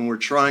with when we're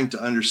trying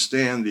to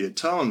understand the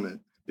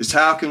atonement, is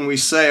how can we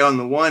say, on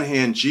the one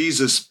hand,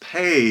 Jesus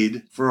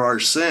paid for our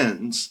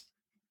sins.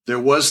 There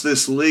was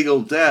this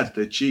legal debt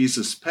that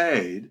Jesus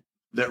paid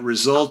that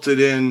resulted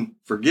in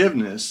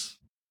forgiveness,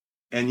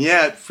 and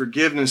yet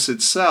forgiveness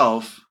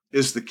itself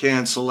is the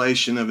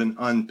cancellation of an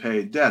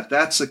unpaid debt.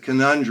 That's a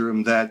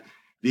conundrum that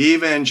the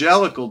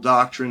evangelical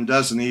doctrine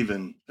doesn't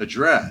even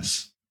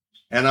address.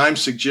 And I'm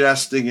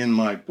suggesting in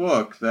my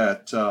book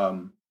that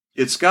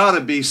it's got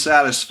to be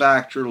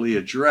satisfactorily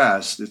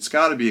addressed. It's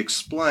got to be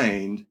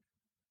explained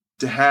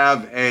to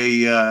have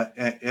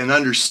an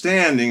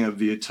understanding of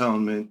the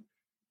atonement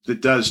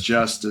that does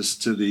justice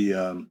to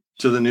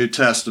the New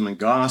Testament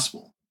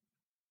gospel.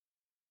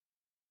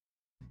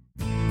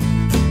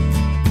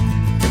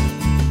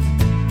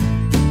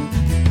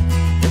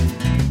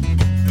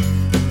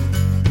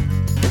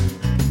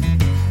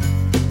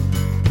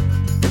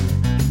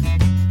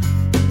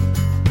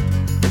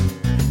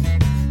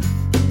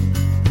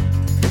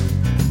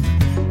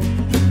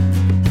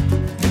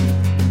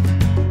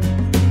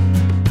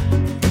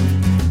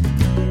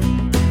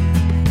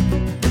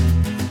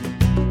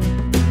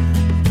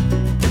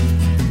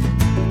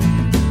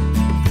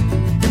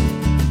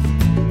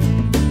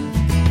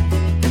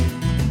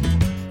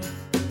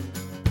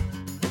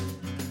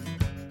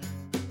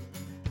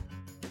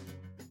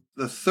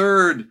 The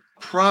third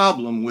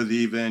problem with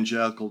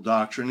evangelical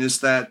doctrine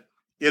is that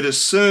it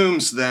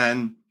assumes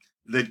then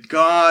that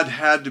God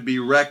had to be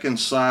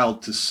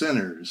reconciled to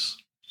sinners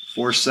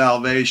for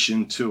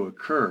salvation to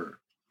occur.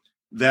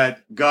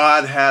 That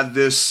God had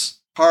this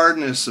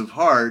hardness of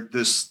heart,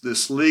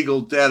 this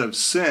legal debt of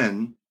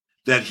sin,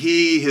 that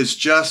his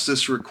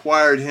justice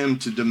required him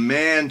to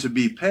demand to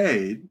be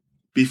paid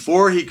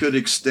before he could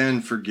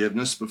extend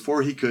forgiveness,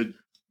 before he could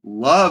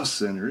love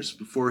sinners,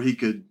 before he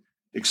could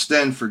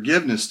extend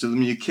forgiveness to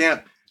them. You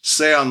can't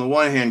say on the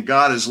one hand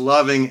God is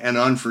loving and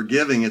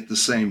unforgiving at the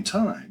same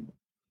time.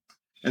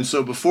 And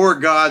so before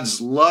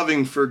God's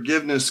loving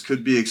forgiveness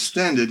could be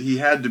extended, he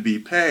had to be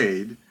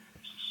paid.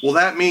 Well,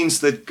 that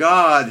means that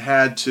God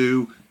had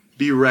to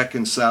be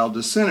reconciled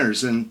to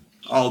sinners. And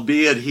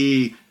albeit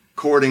he,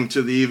 according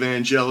to the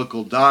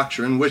evangelical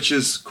doctrine, which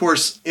is, of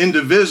course,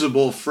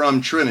 indivisible from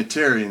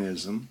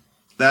Trinitarianism,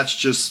 that's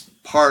just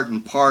part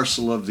and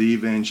parcel of the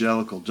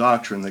evangelical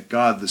doctrine, that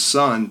God the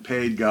Son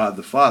paid God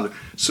the Father.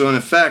 So in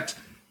effect,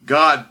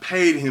 God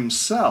paid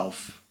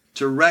himself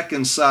to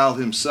reconcile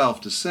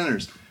himself to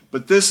sinners.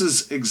 But this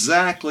is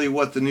exactly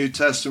what the New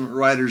Testament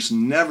writers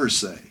never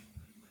say.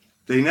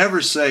 They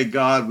never say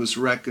God was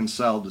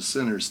reconciled to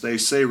sinners. They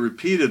say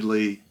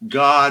repeatedly,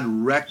 God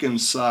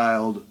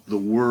reconciled the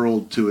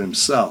world to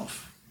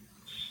himself.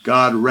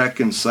 God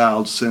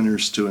reconciled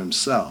sinners to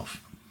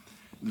himself.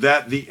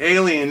 That the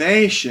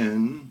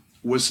alienation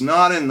was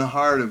not in the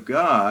heart of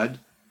God,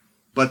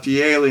 but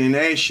the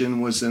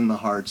alienation was in the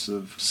hearts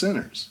of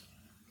sinners.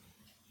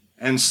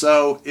 And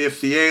so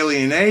if the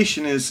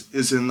alienation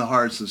is in the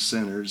hearts of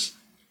sinners,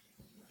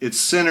 It's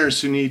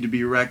sinners who need to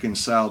be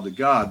reconciled to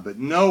God, but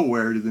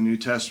nowhere do the New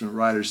Testament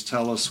writers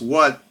tell us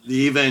what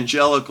the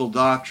evangelical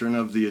doctrine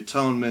of the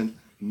atonement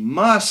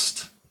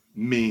must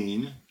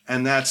mean,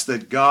 and that's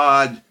that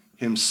God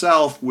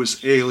himself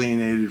was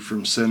alienated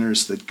from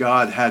sinners, that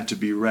God had to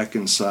be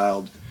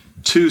reconciled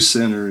to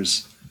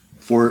sinners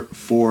for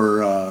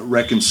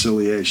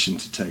reconciliation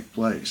to take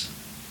place.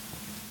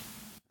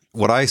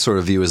 What I sort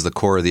of view as the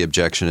core of the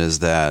objection is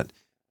that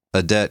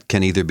a debt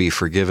can either be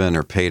forgiven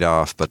or paid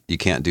off, but you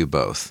can't do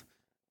both.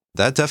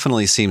 That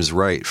definitely seems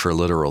right for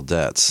literal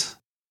debts.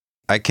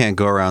 I can't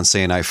go around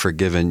saying I've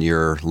forgiven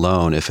your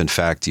loan if in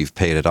fact you've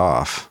paid it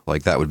off.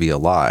 Like, that would be a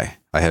lie.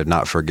 I had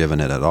not forgiven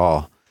it at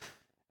all.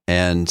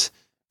 And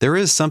there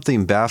is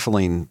something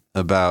baffling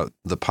about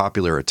the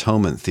popular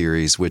atonement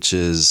theories, which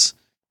is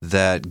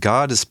that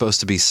God is supposed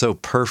to be so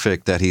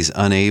perfect that he's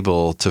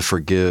unable to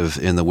forgive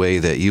in the way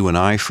that you and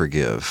I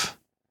forgive.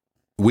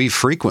 We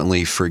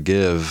frequently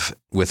forgive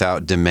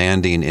without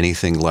demanding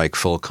anything like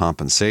full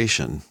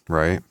compensation,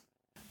 right?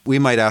 We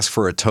might ask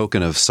for a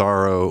token of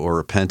sorrow or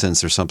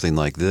repentance or something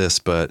like this,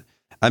 but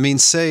I mean,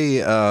 say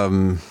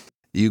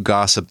you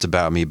gossiped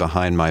about me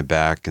behind my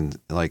back, and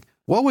like,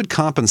 what would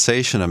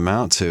compensation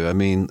amount to? I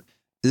mean,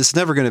 it's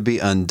never going to be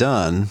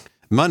undone.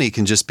 Money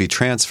can just be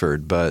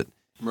transferred, but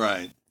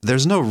right.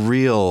 There's no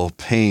real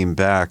paying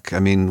back. I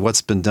mean,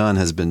 what's been done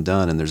has been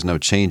done, and there's no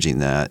changing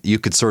that. You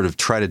could sort of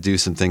try to do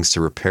some things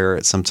to repair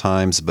it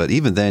sometimes, but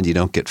even then you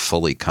don't get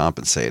fully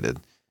compensated.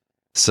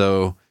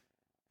 So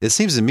it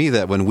seems to me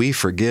that when we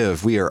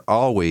forgive, we are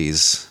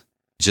always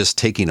just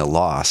taking a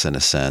loss in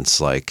a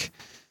sense. Like,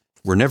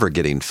 we're never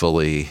getting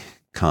fully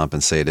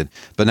compensated.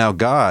 But now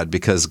God,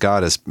 because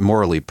God is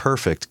morally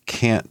perfect,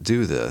 can't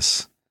do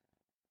this.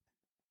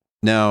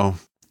 Now,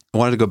 I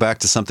wanted to go back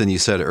to something you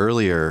said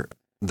earlier,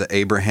 the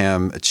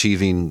Abraham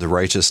achieving the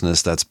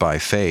righteousness that's by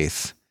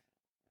faith.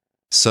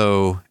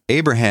 So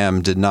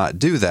Abraham did not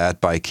do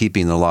that by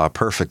keeping the law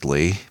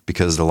perfectly,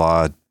 because the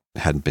law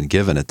hadn't been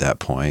given at that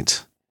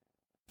point.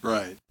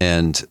 Right.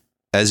 And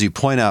as you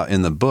point out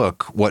in the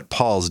book, what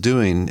Paul's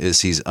doing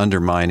is he's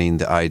undermining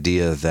the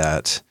idea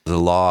that the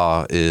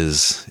law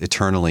is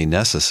eternally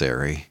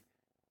necessary.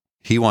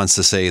 He wants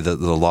to say that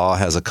the law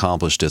has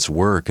accomplished its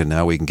work and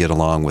now we can get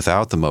along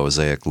without the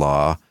Mosaic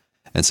law.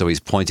 And so he's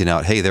pointing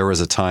out, hey, there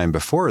was a time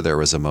before there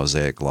was a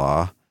Mosaic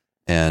law,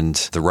 and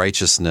the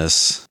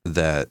righteousness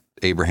that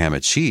Abraham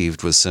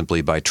achieved was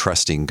simply by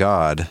trusting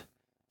God.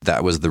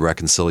 That was the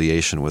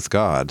reconciliation with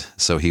God.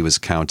 So he was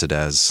counted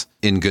as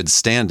in good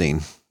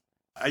standing.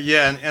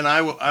 Yeah, and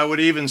I would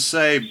even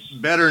say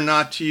better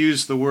not to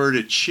use the word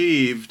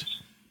achieved,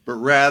 but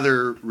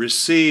rather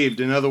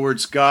received. In other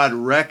words, God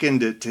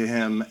reckoned it to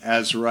him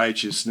as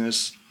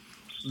righteousness.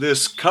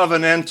 This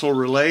covenantal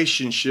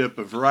relationship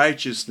of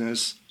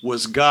righteousness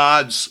was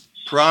God's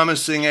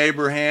promising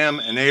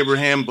Abraham and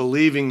Abraham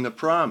believing the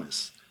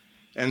promise.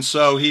 And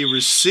so he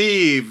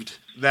received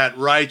that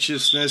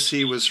righteousness.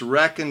 He was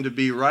reckoned to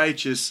be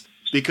righteous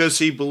because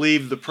he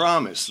believed the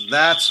promise.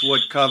 That's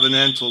what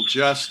covenantal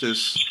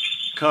justice,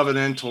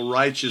 covenantal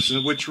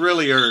righteousness, which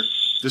really are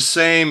the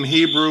same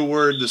Hebrew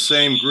word, the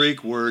same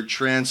Greek word,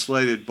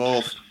 translated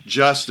both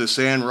justice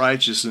and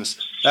righteousness.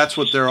 That's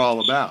what they're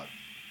all about.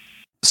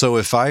 So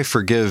if I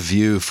forgive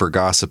you for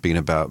gossiping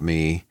about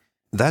me,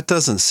 that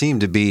doesn't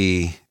seem to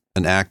be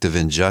an act of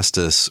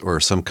injustice or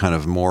some kind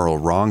of moral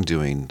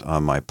wrongdoing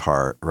on my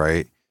part,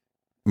 right?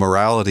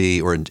 Morality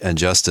and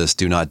justice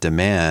do not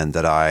demand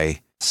that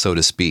I, so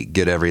to speak,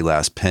 get every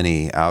last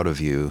penny out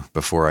of you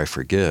before I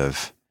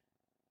forgive.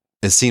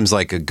 It seems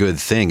like a good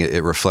thing.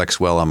 It reflects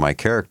well on my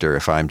character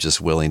if I'm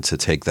just willing to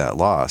take that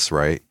loss,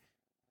 right?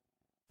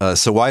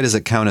 So why does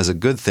it count as a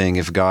good thing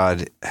if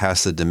God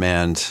has to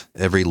demand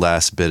every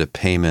last bit of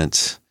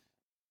payment?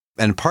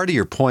 And part of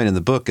your point in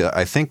the book,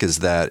 I think, is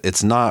that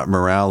it's not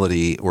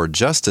morality or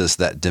justice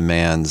that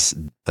demands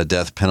a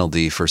death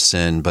penalty for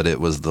sin, but it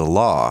was the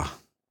law.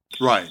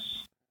 Right.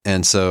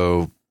 And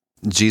so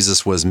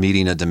Jesus was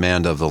meeting a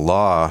demand of the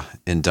law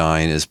in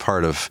dying as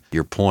part of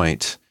your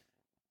point.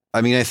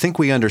 I mean, I think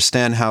we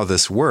understand how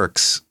this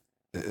works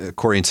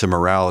according to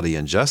morality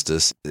and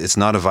justice. It's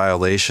not a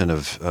violation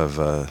of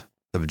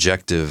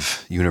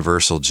objective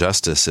universal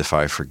justice if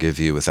I forgive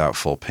you without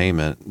full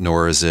payment,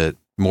 nor is it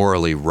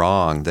morally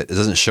wrong. That it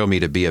doesn't show me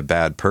to be a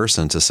bad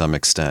person to some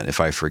extent if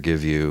I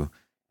forgive you,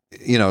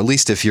 at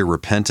least if you're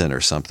repentant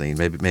or something,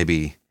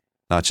 maybe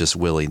not just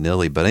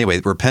willy-nilly. But anyway,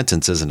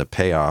 repentance isn't a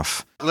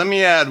payoff. Let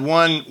me add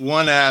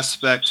one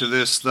aspect to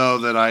this, though,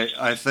 that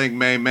I think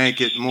may make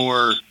it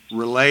more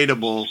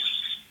relatable.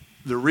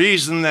 The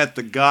reason that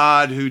the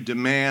God who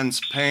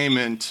demands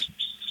payment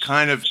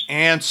kind of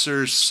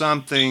answers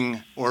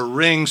something or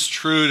rings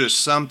true to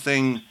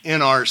something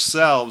in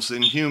ourselves,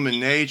 in human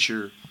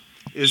nature,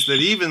 is that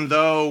even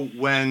though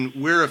when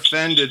we're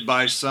offended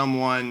by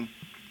someone,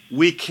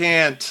 we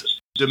can't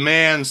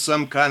demand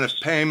some kind of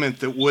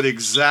payment that would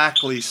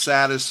exactly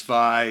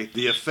satisfy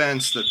the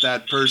offense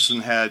that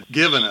person had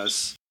given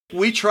us,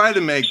 we try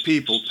to make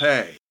people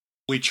pay.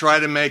 We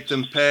try to make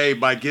them pay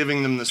by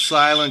giving them the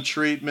silent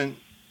treatment.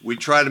 We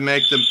try to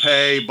make them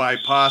pay by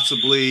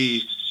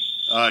possibly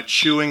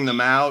chewing them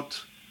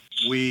out.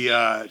 We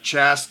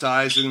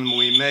chastise them.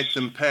 We make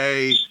them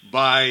pay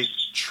by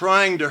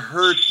trying to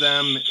hurt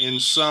them in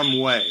some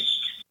way.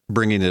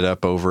 Bringing it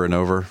up over and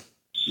over.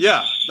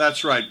 Yeah,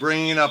 that's right.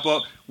 Bringing it up.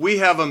 We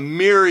have a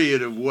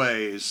myriad of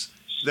ways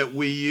that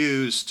we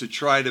use to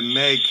try to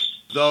make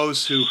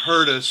those who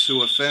hurt us,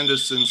 who offend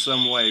us in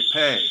some way,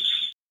 pay.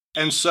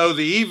 And so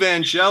the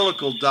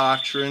evangelical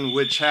doctrine,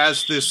 which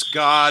has this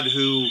God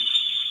who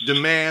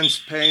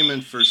demands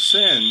payment for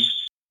sin,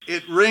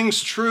 it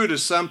rings true to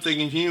something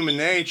in human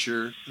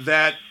nature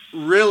that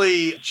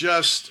really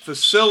just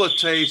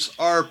facilitates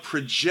our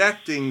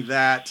projecting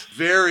that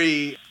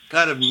very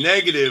kind of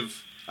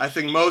negative. I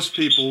think most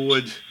people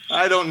would,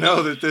 I don't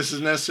know that this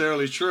is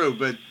necessarily true,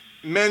 but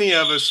many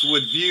of us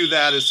would view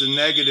that as a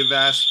negative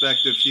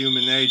aspect of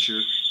human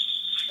nature,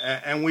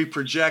 and we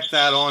project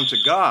that onto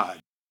God.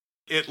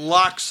 It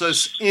locks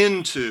us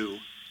into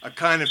a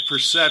kind of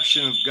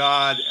perception of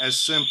God as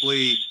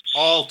simply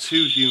all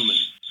too human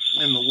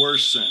in the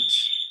worst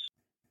sense.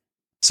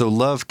 So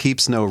love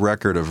keeps no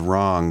record of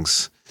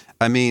wrongs.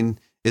 I mean,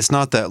 it's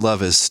not that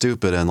love is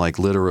stupid and like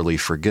literally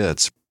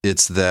forgets.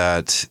 It's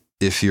that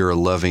if you're a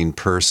loving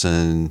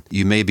person,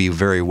 you may be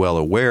very well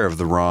aware of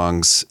the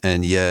wrongs,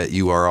 and yet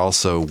you are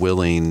also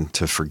willing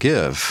to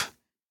forgive.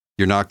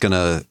 You're not going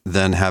to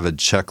then have a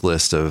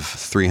checklist of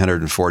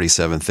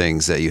 347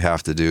 things that you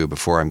have to do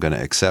before I'm going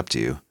to accept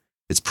you.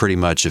 It's pretty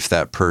much if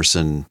that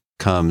person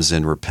comes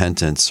in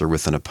repentance or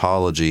with an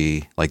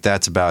apology, like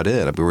that's about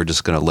it. I mean, we're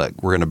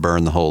going to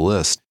burn the whole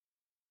list.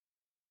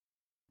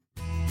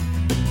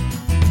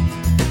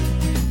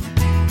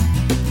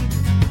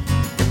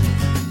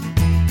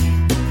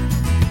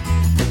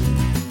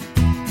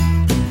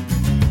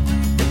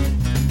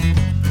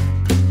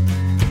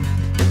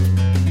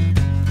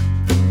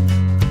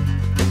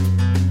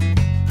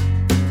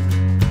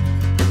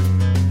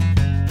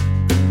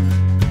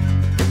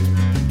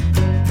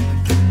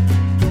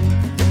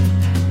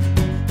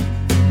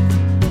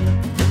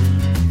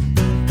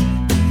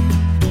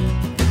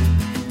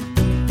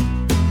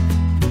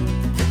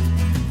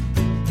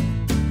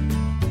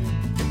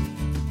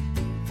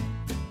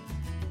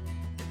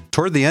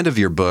 Toward the end of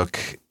your book,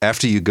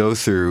 after you go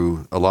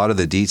through a lot of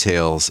the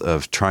details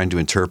of trying to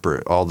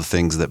interpret all the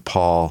things that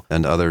Paul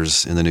and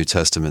others in the New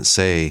Testament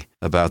say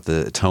about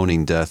the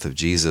atoning death of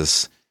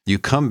Jesus, you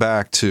come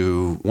back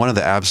to one of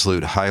the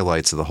absolute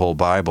highlights of the whole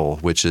Bible,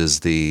 which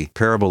is the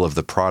parable of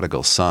the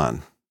prodigal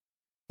son.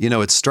 You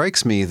know, it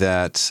strikes me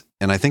that,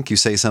 and I think you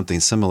say something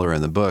similar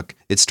in the book,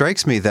 it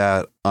strikes me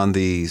that on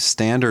the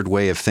standard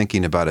way of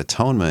thinking about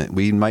atonement,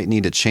 we might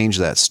need to change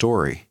that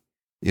story.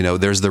 You know,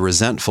 there's the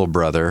resentful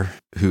brother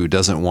who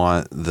doesn't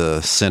want the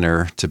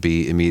sinner to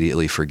be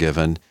immediately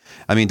forgiven.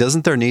 I mean,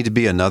 doesn't there need to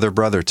be another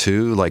brother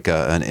too, like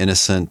an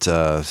innocent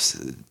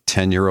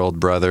 10-year-old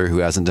brother who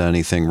hasn't done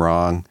anything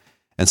wrong?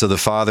 And so the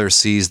father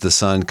sees the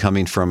son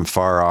coming from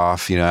far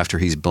off, you know, after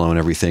he's blown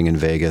everything in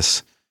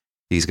Vegas.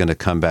 He's going to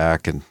come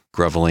back and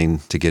groveling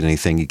to get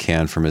anything he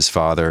can from his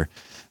father.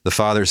 The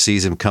father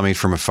sees him coming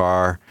from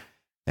afar,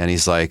 and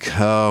he's like,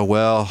 oh,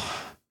 well,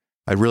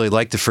 I'd really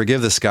like to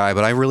forgive this guy,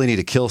 but I really need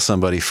to kill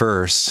somebody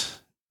first.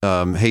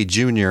 Hey,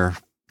 Junior,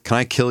 can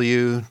I kill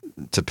you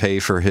to pay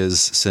for his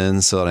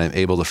sins so that I'm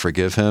able to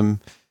forgive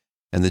him?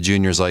 And the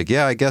junior's like,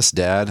 yeah, I guess,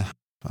 Dad.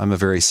 I'm a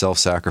very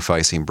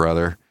self-sacrificing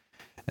brother.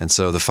 And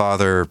so the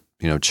father,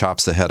 you know,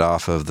 chops the head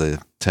off of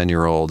the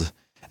 10-year-old.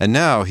 And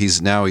now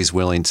he's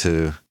willing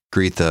to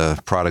greet the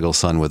prodigal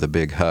son with a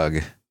big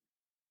hug.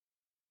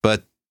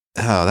 But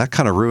that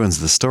kind of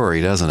ruins the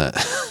story, doesn't it?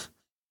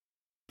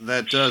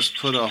 That does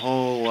put a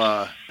whole,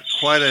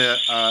 quite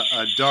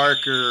a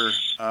darker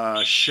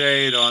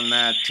shade on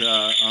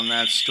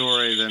that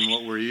story than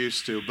what we're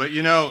used to. But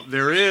you know,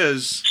 there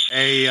is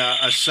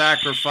a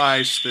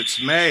sacrifice that's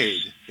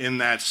made in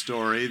that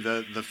story.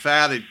 The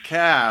fatted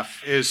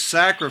calf is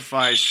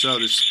sacrificed, so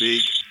to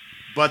speak.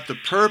 But the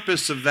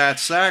purpose of that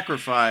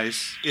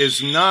sacrifice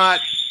is not,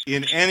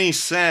 in any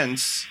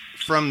sense,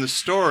 from the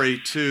story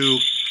to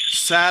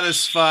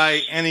satisfy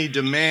any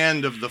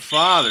demand of the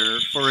father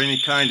for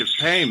any kind of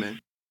payment.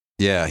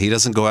 Yeah, he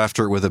doesn't go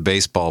after it with a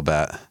baseball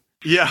bat.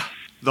 Yeah,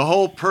 the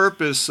whole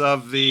purpose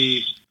of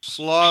the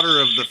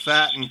slaughter of the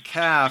fattened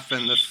calf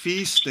and the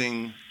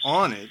feasting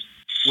on it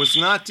was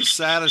not to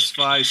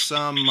satisfy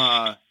some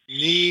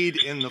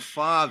need in the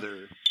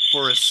father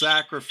for a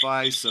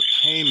sacrifice, a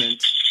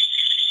payment,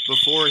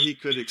 before he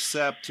could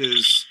accept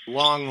his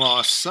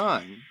long-lost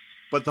son.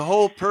 But the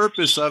whole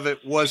purpose of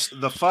it was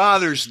the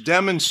father's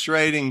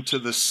demonstrating to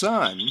the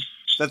son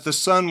that the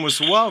son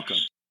was welcome,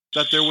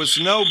 that there was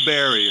no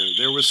barrier,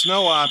 there was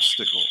no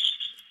obstacle.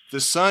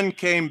 The son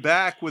came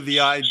back with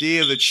the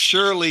idea that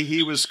surely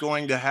he was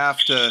going to have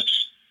to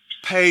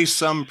pay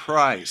some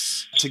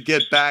price to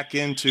get back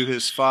into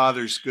his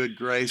father's good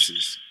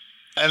graces.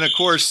 And of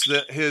course,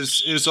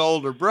 his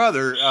older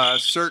brother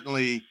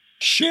certainly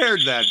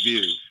shared that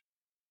view.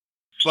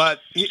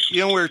 But, you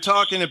know, we're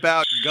talking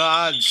about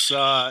God's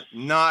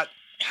not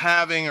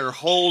having or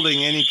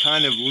holding any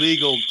kind of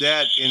legal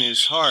debt in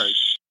his heart.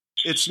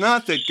 It's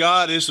not that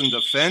God isn't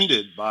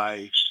offended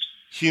by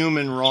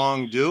human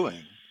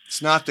wrongdoing.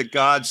 It's not that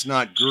God's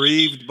not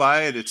grieved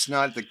by it. It's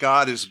not that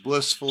God is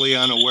blissfully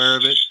unaware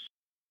of it.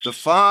 The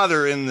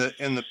father in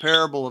the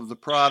parable of the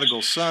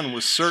prodigal son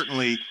was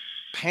certainly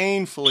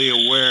painfully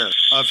aware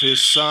of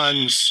his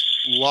son's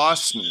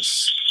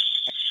lostness.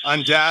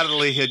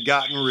 Undoubtedly had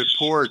gotten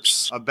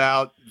reports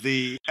about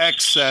the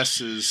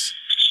excesses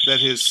that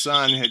his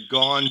son had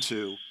gone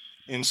to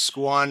in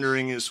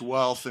squandering his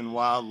wealth in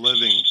wild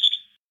living.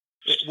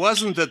 It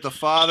wasn't that the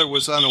father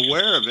was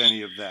unaware of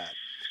any of that.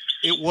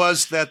 It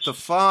was that the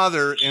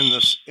father in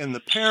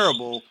the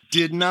parable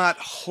did not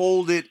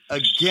hold it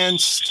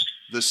against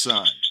the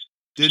son,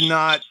 did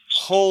not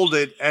hold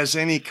it as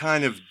any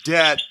kind of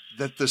debt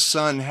that the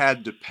son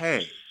had to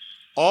pay.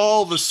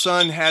 All the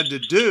son had to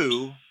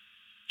do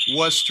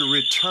was to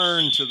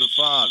return to the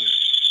father.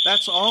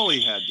 That's all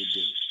he had to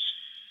do.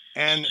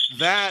 And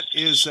that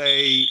is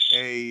a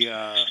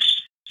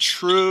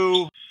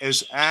true,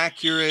 as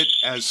accurate,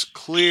 as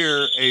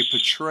clear a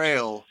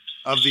portrayal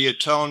of the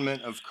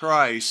atonement of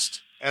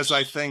Christ as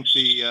I think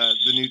the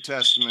New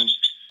Testament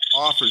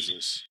offers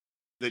us.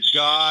 That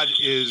God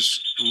is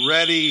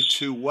ready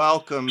to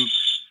welcome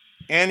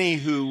any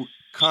who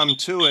come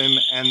to him,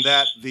 and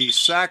that the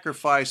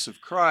sacrifice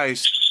of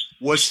Christ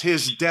was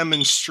his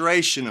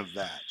demonstration of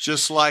that.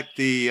 Just like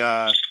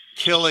the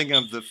killing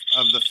of the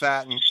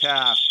fattened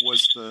calf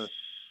was the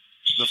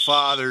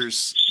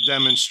father's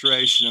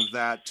demonstration of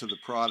that to the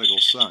prodigal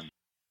son.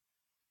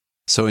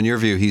 So in your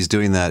view, he's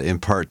doing that in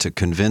part to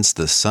convince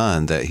the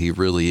son that he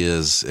really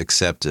is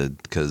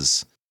accepted,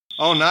 because...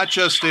 Oh, not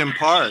just in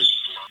part,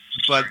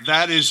 but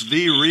that is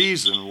the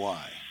reason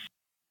why.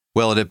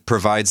 Well, it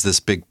provides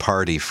this big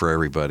party for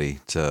everybody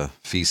to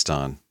feast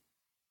on.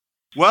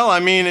 Well,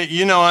 I mean,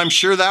 I'm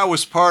sure that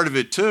was part of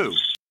it too.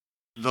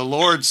 The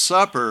Lord's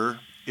Supper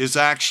is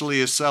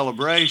actually a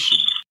celebration.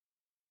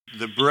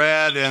 The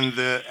bread and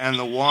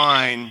the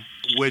wine,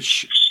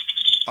 which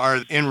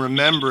are in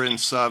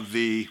remembrance of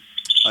the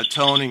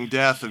atoning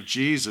death of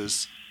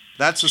Jesus,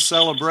 that's a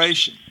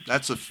celebration.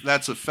 That's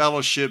a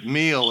fellowship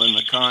meal in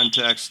the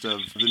context of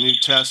the New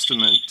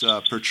Testament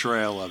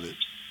portrayal of it.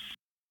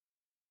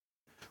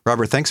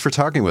 Robert, thanks for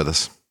talking with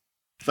us.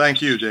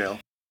 Thank you, Dale.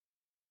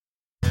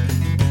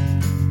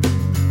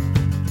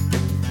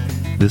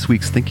 This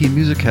week's Thinking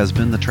Music has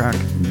been the track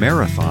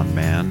Marathon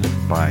Man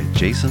by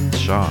Jason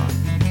Shaw.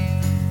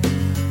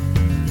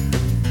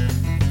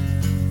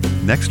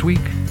 Next week,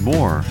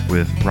 more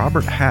with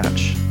Robert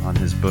Hatch on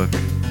his book,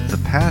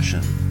 The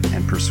Passion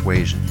and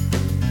Persuasion.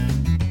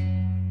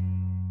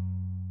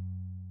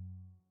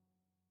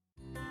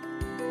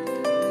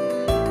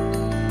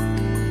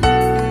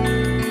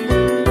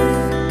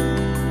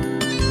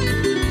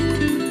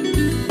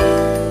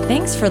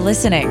 Thanks for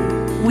listening.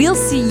 We'll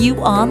see you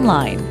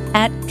online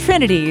at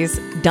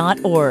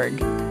trinities.org.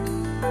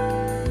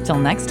 Till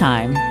next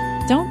time,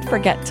 don't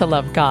forget to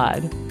love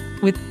God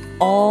with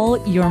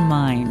all your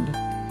mind.